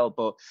as well.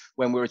 But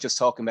when we were just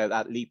talking about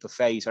that leap of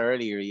faith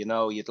earlier, you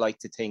know, you'd like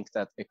to think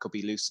that it could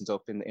be loosened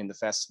up in the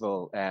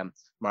festival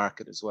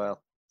market as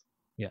well.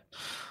 Yeah.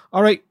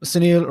 All right,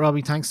 Sunil,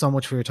 Robbie, thanks so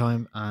much for your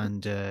time,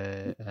 and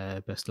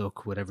best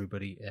luck with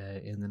everybody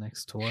in the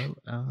next while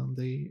on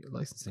the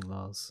licensing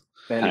laws.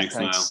 Thanks,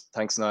 Niall.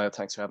 Thanks, Niall.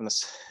 Thanks for having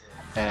us.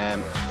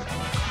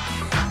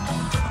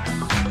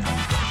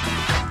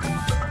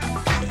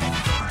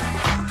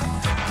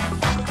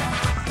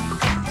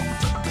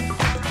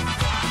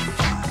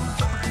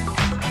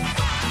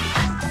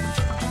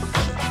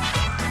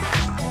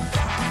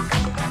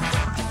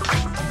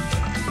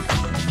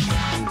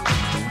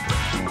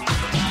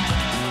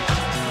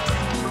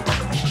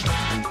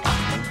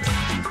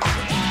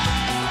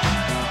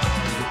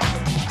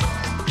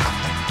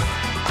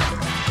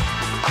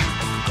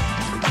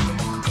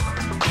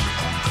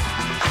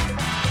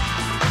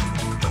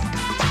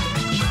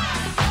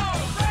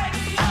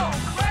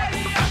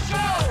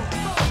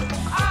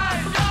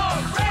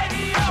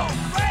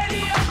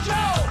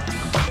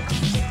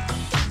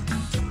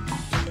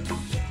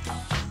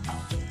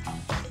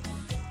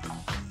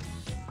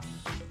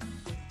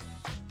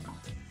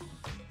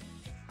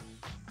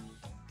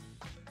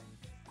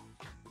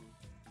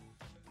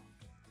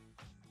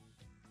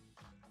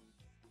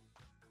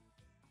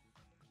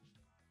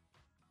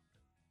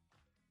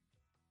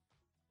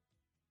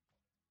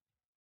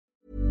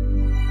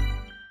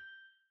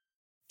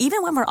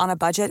 Even when we're on a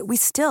budget, we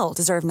still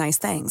deserve nice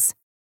things.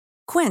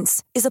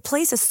 Quince is a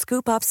place to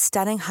scoop up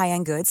stunning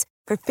high-end goods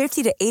for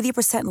 50 to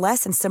 80%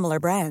 less than similar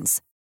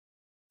brands.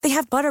 They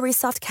have buttery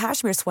soft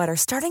cashmere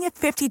sweaters starting at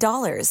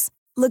 $50,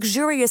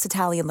 luxurious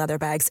Italian leather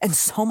bags, and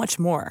so much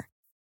more.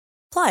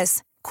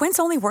 Plus, Quince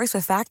only works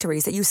with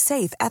factories that use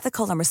safe,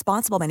 ethical, and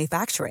responsible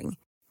manufacturing.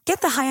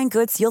 Get the high-end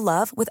goods you'll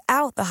love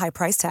without the high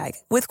price tag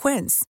with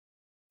Quince.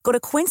 Go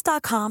to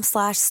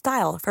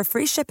quince.com/style for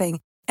free shipping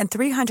and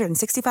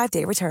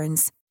 365-day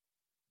returns.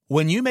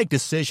 When you make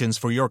decisions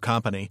for your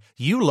company,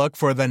 you look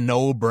for the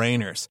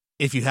no-brainers.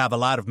 If you have a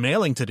lot of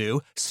mailing to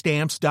do,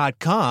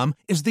 Stamps.com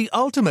is the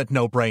ultimate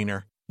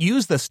no-brainer.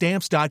 Use the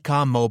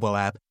Stamps.com mobile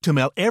app to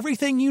mail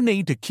everything you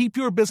need to keep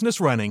your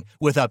business running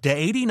with up to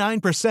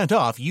 89%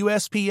 off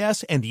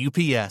USPS and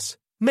UPS.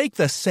 Make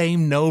the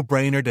same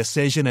no-brainer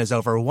decision as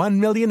over 1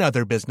 million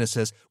other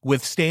businesses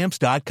with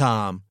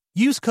Stamps.com.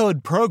 Use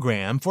code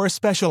PROGRAM for a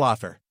special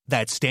offer.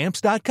 That's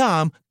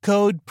Stamps.com,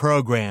 code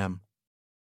PROGRAM.